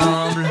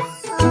ensemble.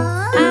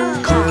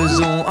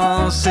 Creusons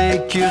en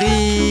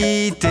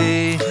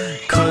sécurité.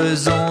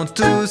 Creusons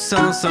tous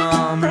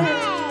ensemble.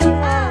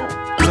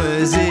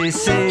 Creuser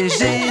c'est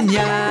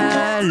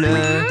génial.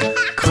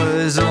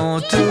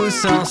 Creusons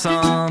tous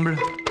ensemble.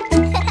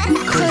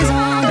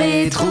 Creusons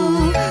des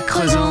trous,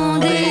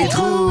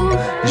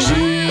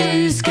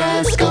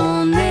 jusqu'à ce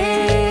qu'on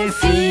ait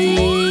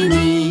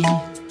fini.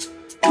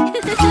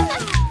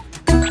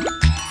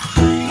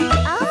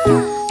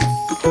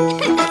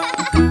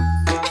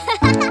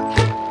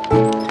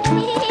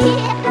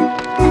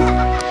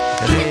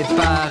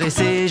 Réparer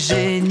c'est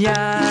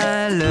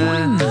génial.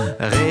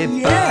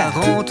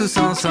 Réparons tous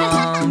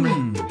ensemble.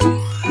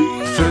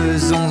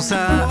 Faisons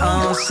ça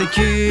en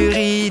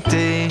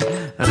sécurité.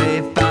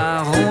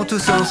 Réparons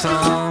tous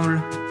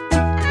ensemble.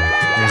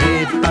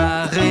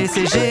 Réparer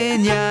c'est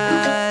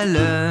génial.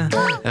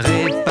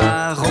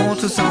 Réparons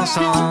tous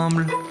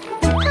ensemble.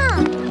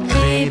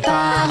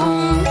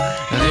 Réparons,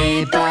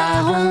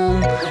 réparons,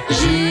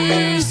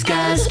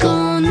 jusqu'à ce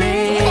qu'on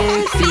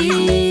ait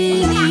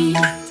fini.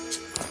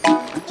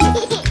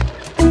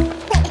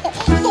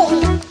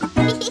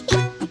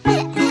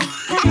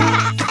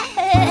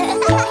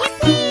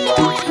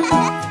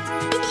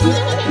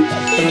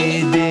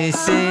 Aider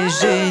c'est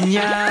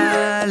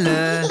génial.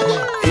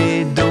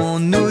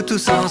 Aidons-nous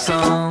tous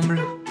ensemble.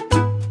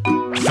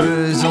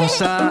 Faisons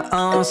ça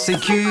en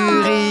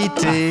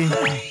sécurité.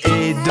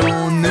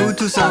 Aidons-nous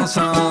tous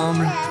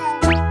ensemble.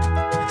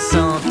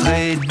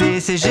 S'entraider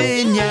c'est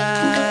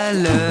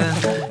génial.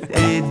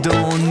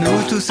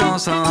 Aidons-nous tous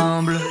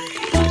ensemble.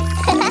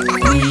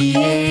 Oui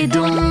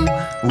aidons,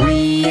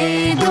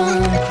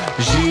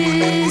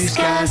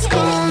 jusqu'à ce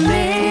qu'on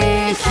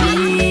ait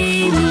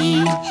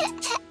fini.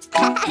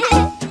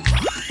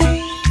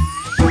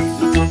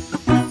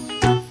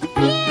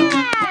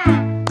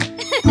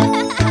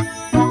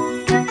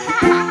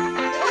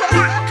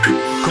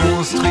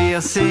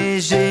 Construire c'est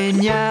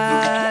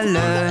génial.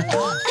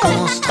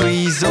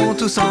 Construisons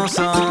tous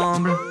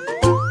ensemble.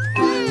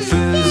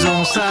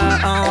 Faisons ça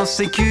en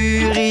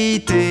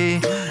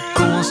sécurité.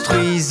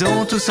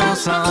 Construisons tous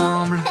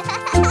ensemble.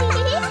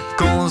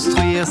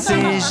 Construire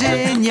c'est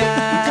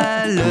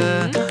génial.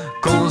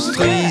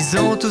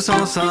 Construisons tous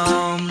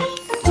ensemble.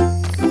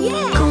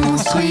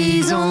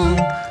 Construisons,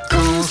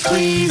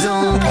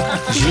 construisons,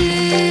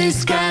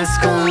 jusqu'à ce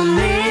qu'on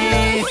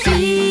ait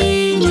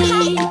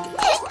fini.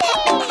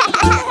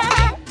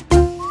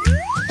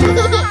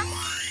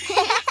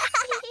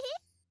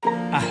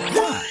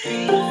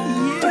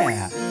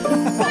 Yeah.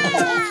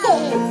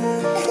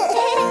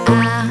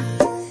 A,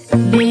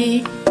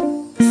 B,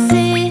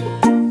 C,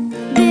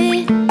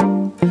 D,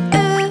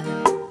 E,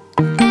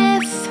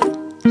 F,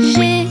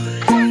 G,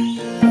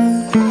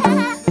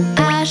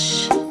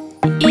 H,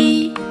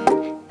 I,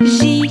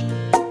 J,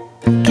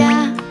 K,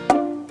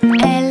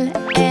 L,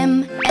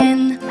 M,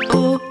 N,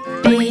 O,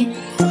 P,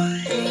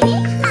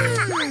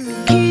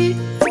 Q,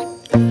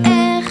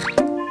 R,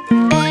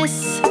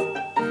 S,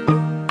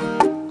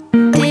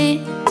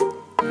 T,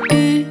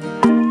 U,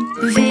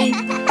 V,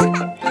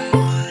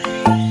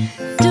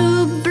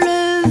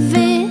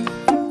 W,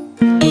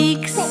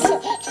 X,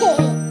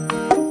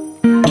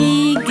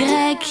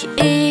 Y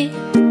et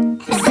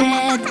Z.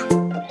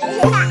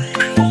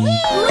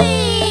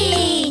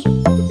 Oui!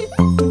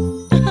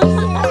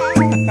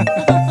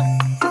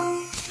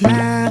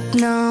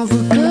 Maintenant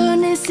vous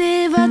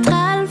connaissez votre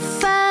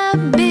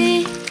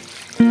alphabet.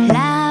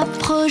 La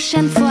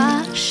prochaine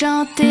fois,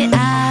 chantez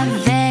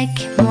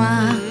avec moi.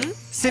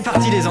 C'est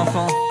parti les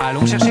enfants,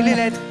 allons chercher les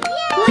lettres.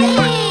 Oui!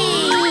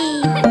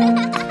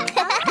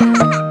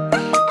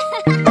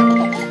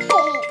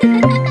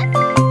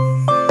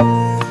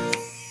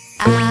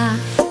 A,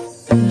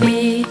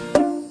 B,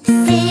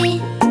 C,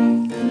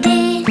 D,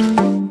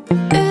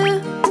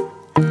 E,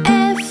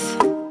 F,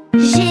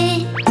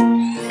 G,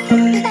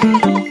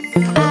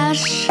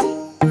 H,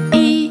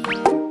 I,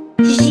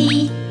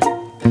 J,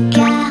 K,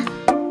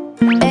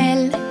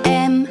 L,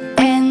 M,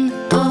 N,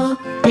 O,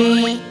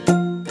 P,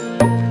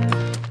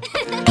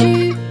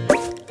 Q,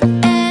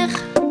 R,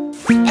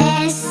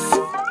 S,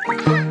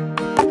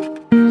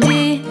 T,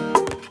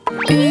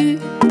 U,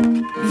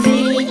 V,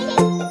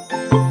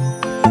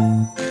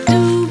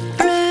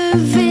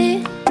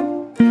 W,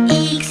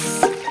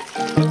 X,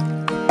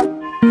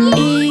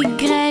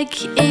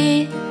 Y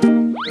et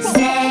Z.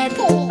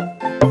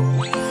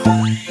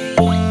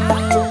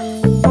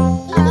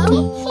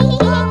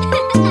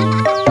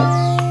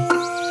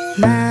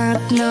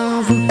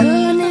 Maintenant vous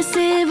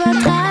connaissez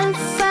votre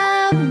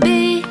alphabet.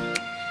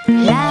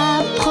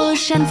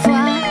 prochaine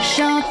fois,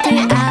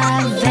 chantez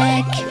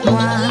avec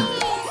moi.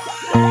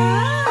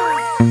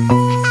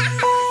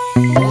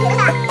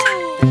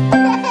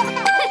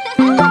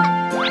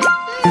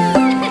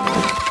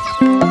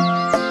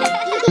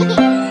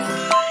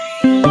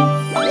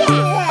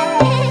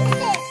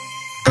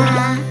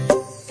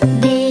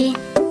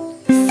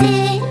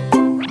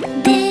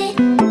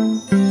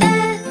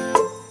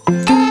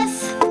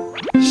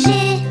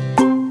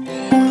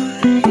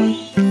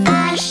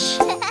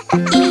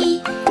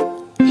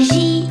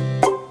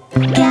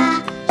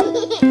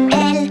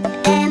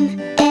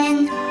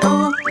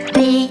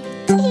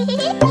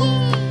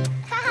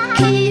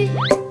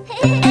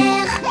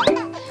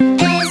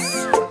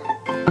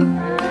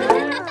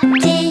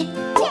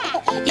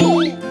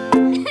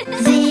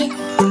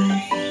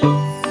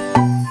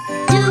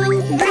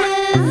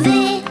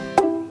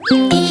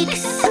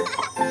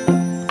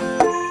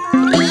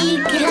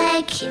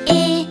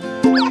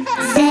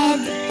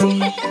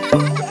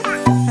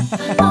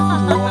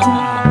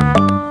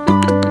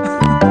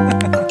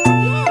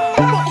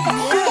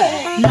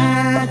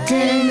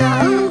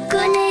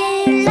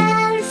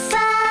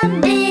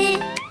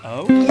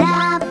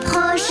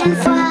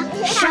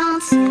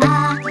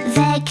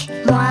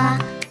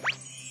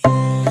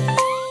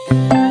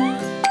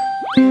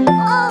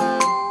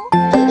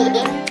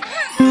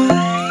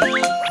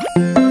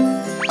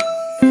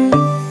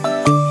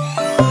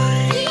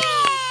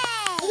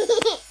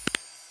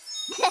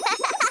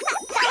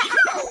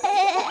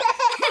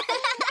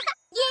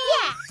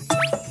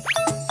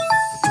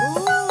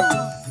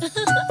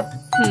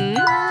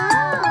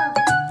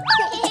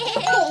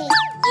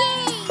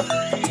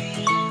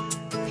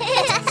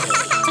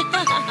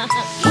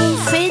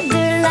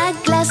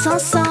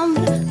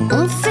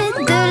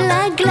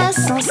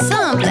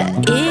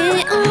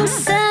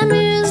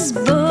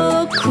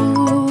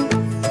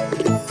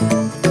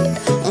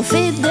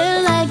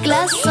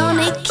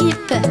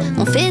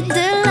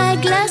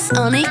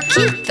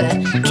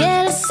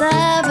 Quelle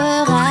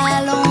saveur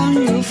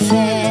allons-nous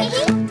faire?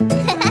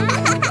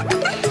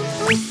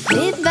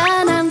 Les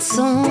bananes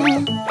sont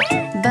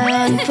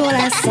bonnes pour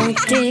la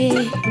santé.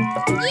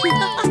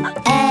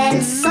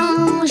 Elles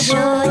sont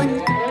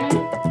jaunes.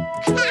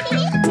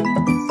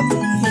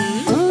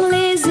 On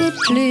les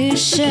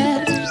épluche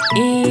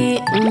et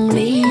on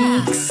les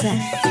mixe.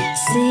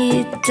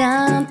 C'est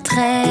un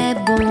très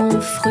bon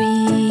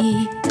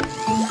fruit.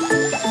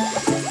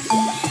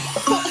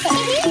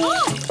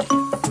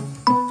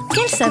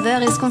 Quelle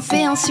saveur est-ce qu'on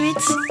fait ensuite?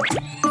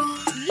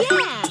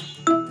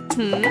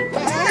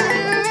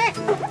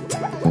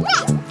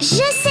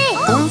 Je sais!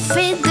 On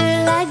fait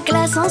de la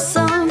glace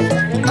ensemble.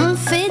 On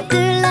fait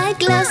de la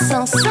glace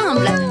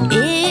ensemble.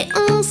 Et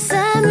on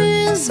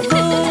s'amuse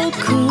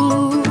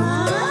beaucoup.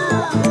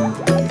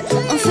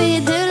 On fait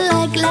de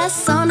la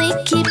glace en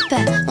équipe.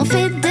 On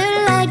fait de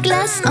la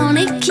glace en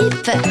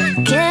équipe.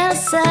 Quelle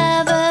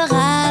saveur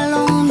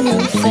allons-nous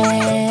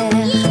faire?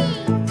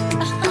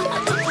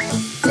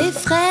 Les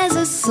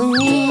fraises sont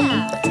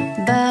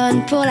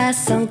bonnes pour la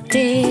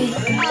santé.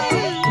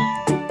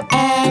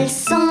 Elles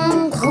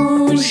sont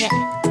rouges.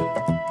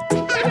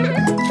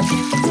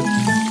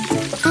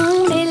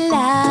 On les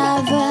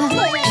lave,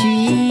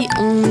 puis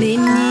on les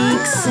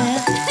mixe.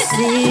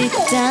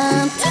 C'est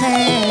un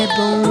très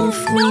bon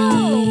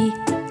fruit.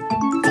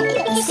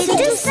 C'est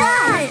tout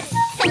seul!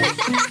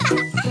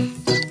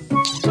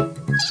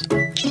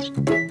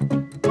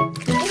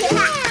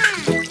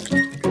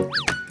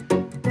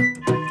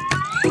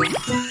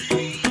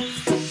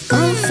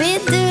 On fait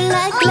de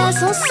la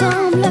glace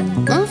ensemble.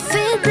 On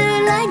fait de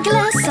la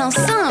glace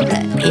ensemble.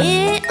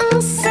 Et on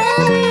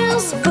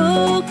s'amuse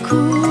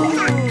beaucoup.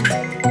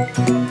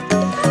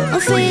 On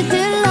fait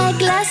de la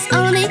glace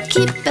en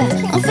équipe.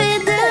 On fait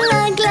de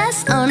la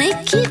glace en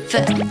équipe.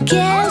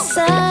 Quelle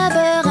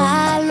saveur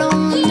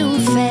allons-nous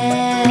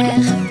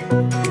faire?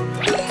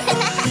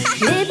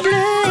 Les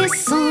bleus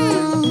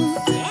sont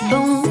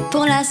bons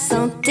pour la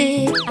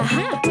santé.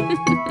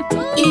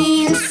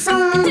 Ils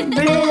sont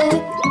bleus.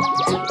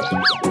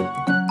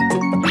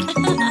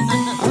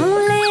 On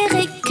les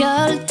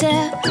récolte,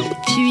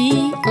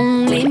 puis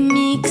on les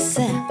mixe.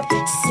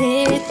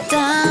 C'est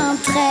un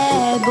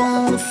très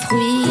bon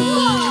fruit.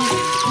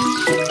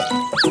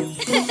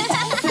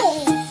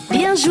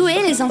 Bien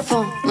joué les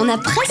enfants, on a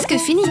presque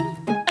fini.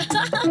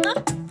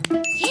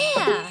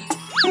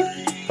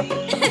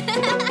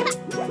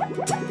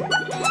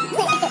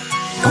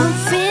 On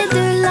fait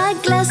de la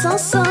glace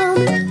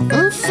ensemble.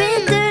 On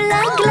fait de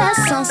la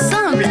glace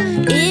ensemble.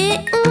 Et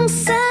on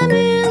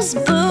s'amuse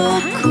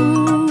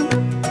beaucoup.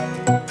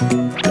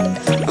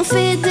 On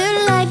fait de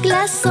la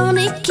glace en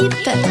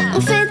équipe.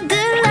 On fait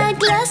de la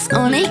glace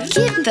en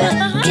équipe.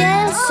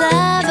 Quelle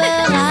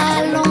saveur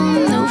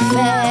allons-nous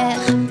faire?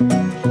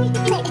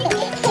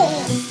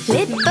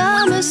 Les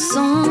pommes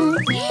sont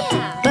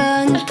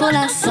bonnes pour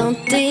la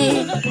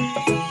santé.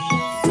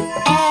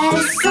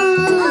 Elles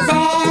sont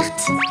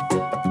vertes.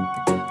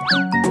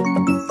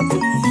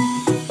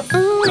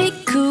 On les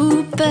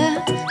coupe,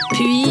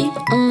 puis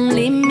on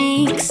les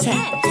mixe.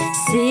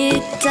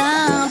 C'est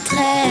un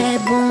très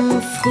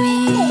bon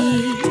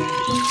fruit.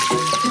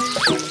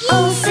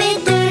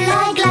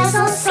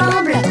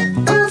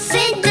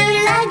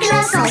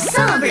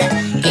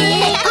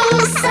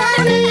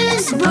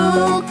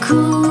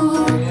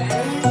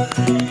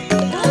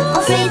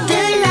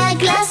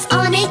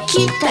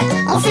 équipe.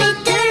 On fait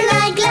de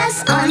la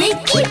glace en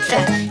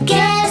équipe.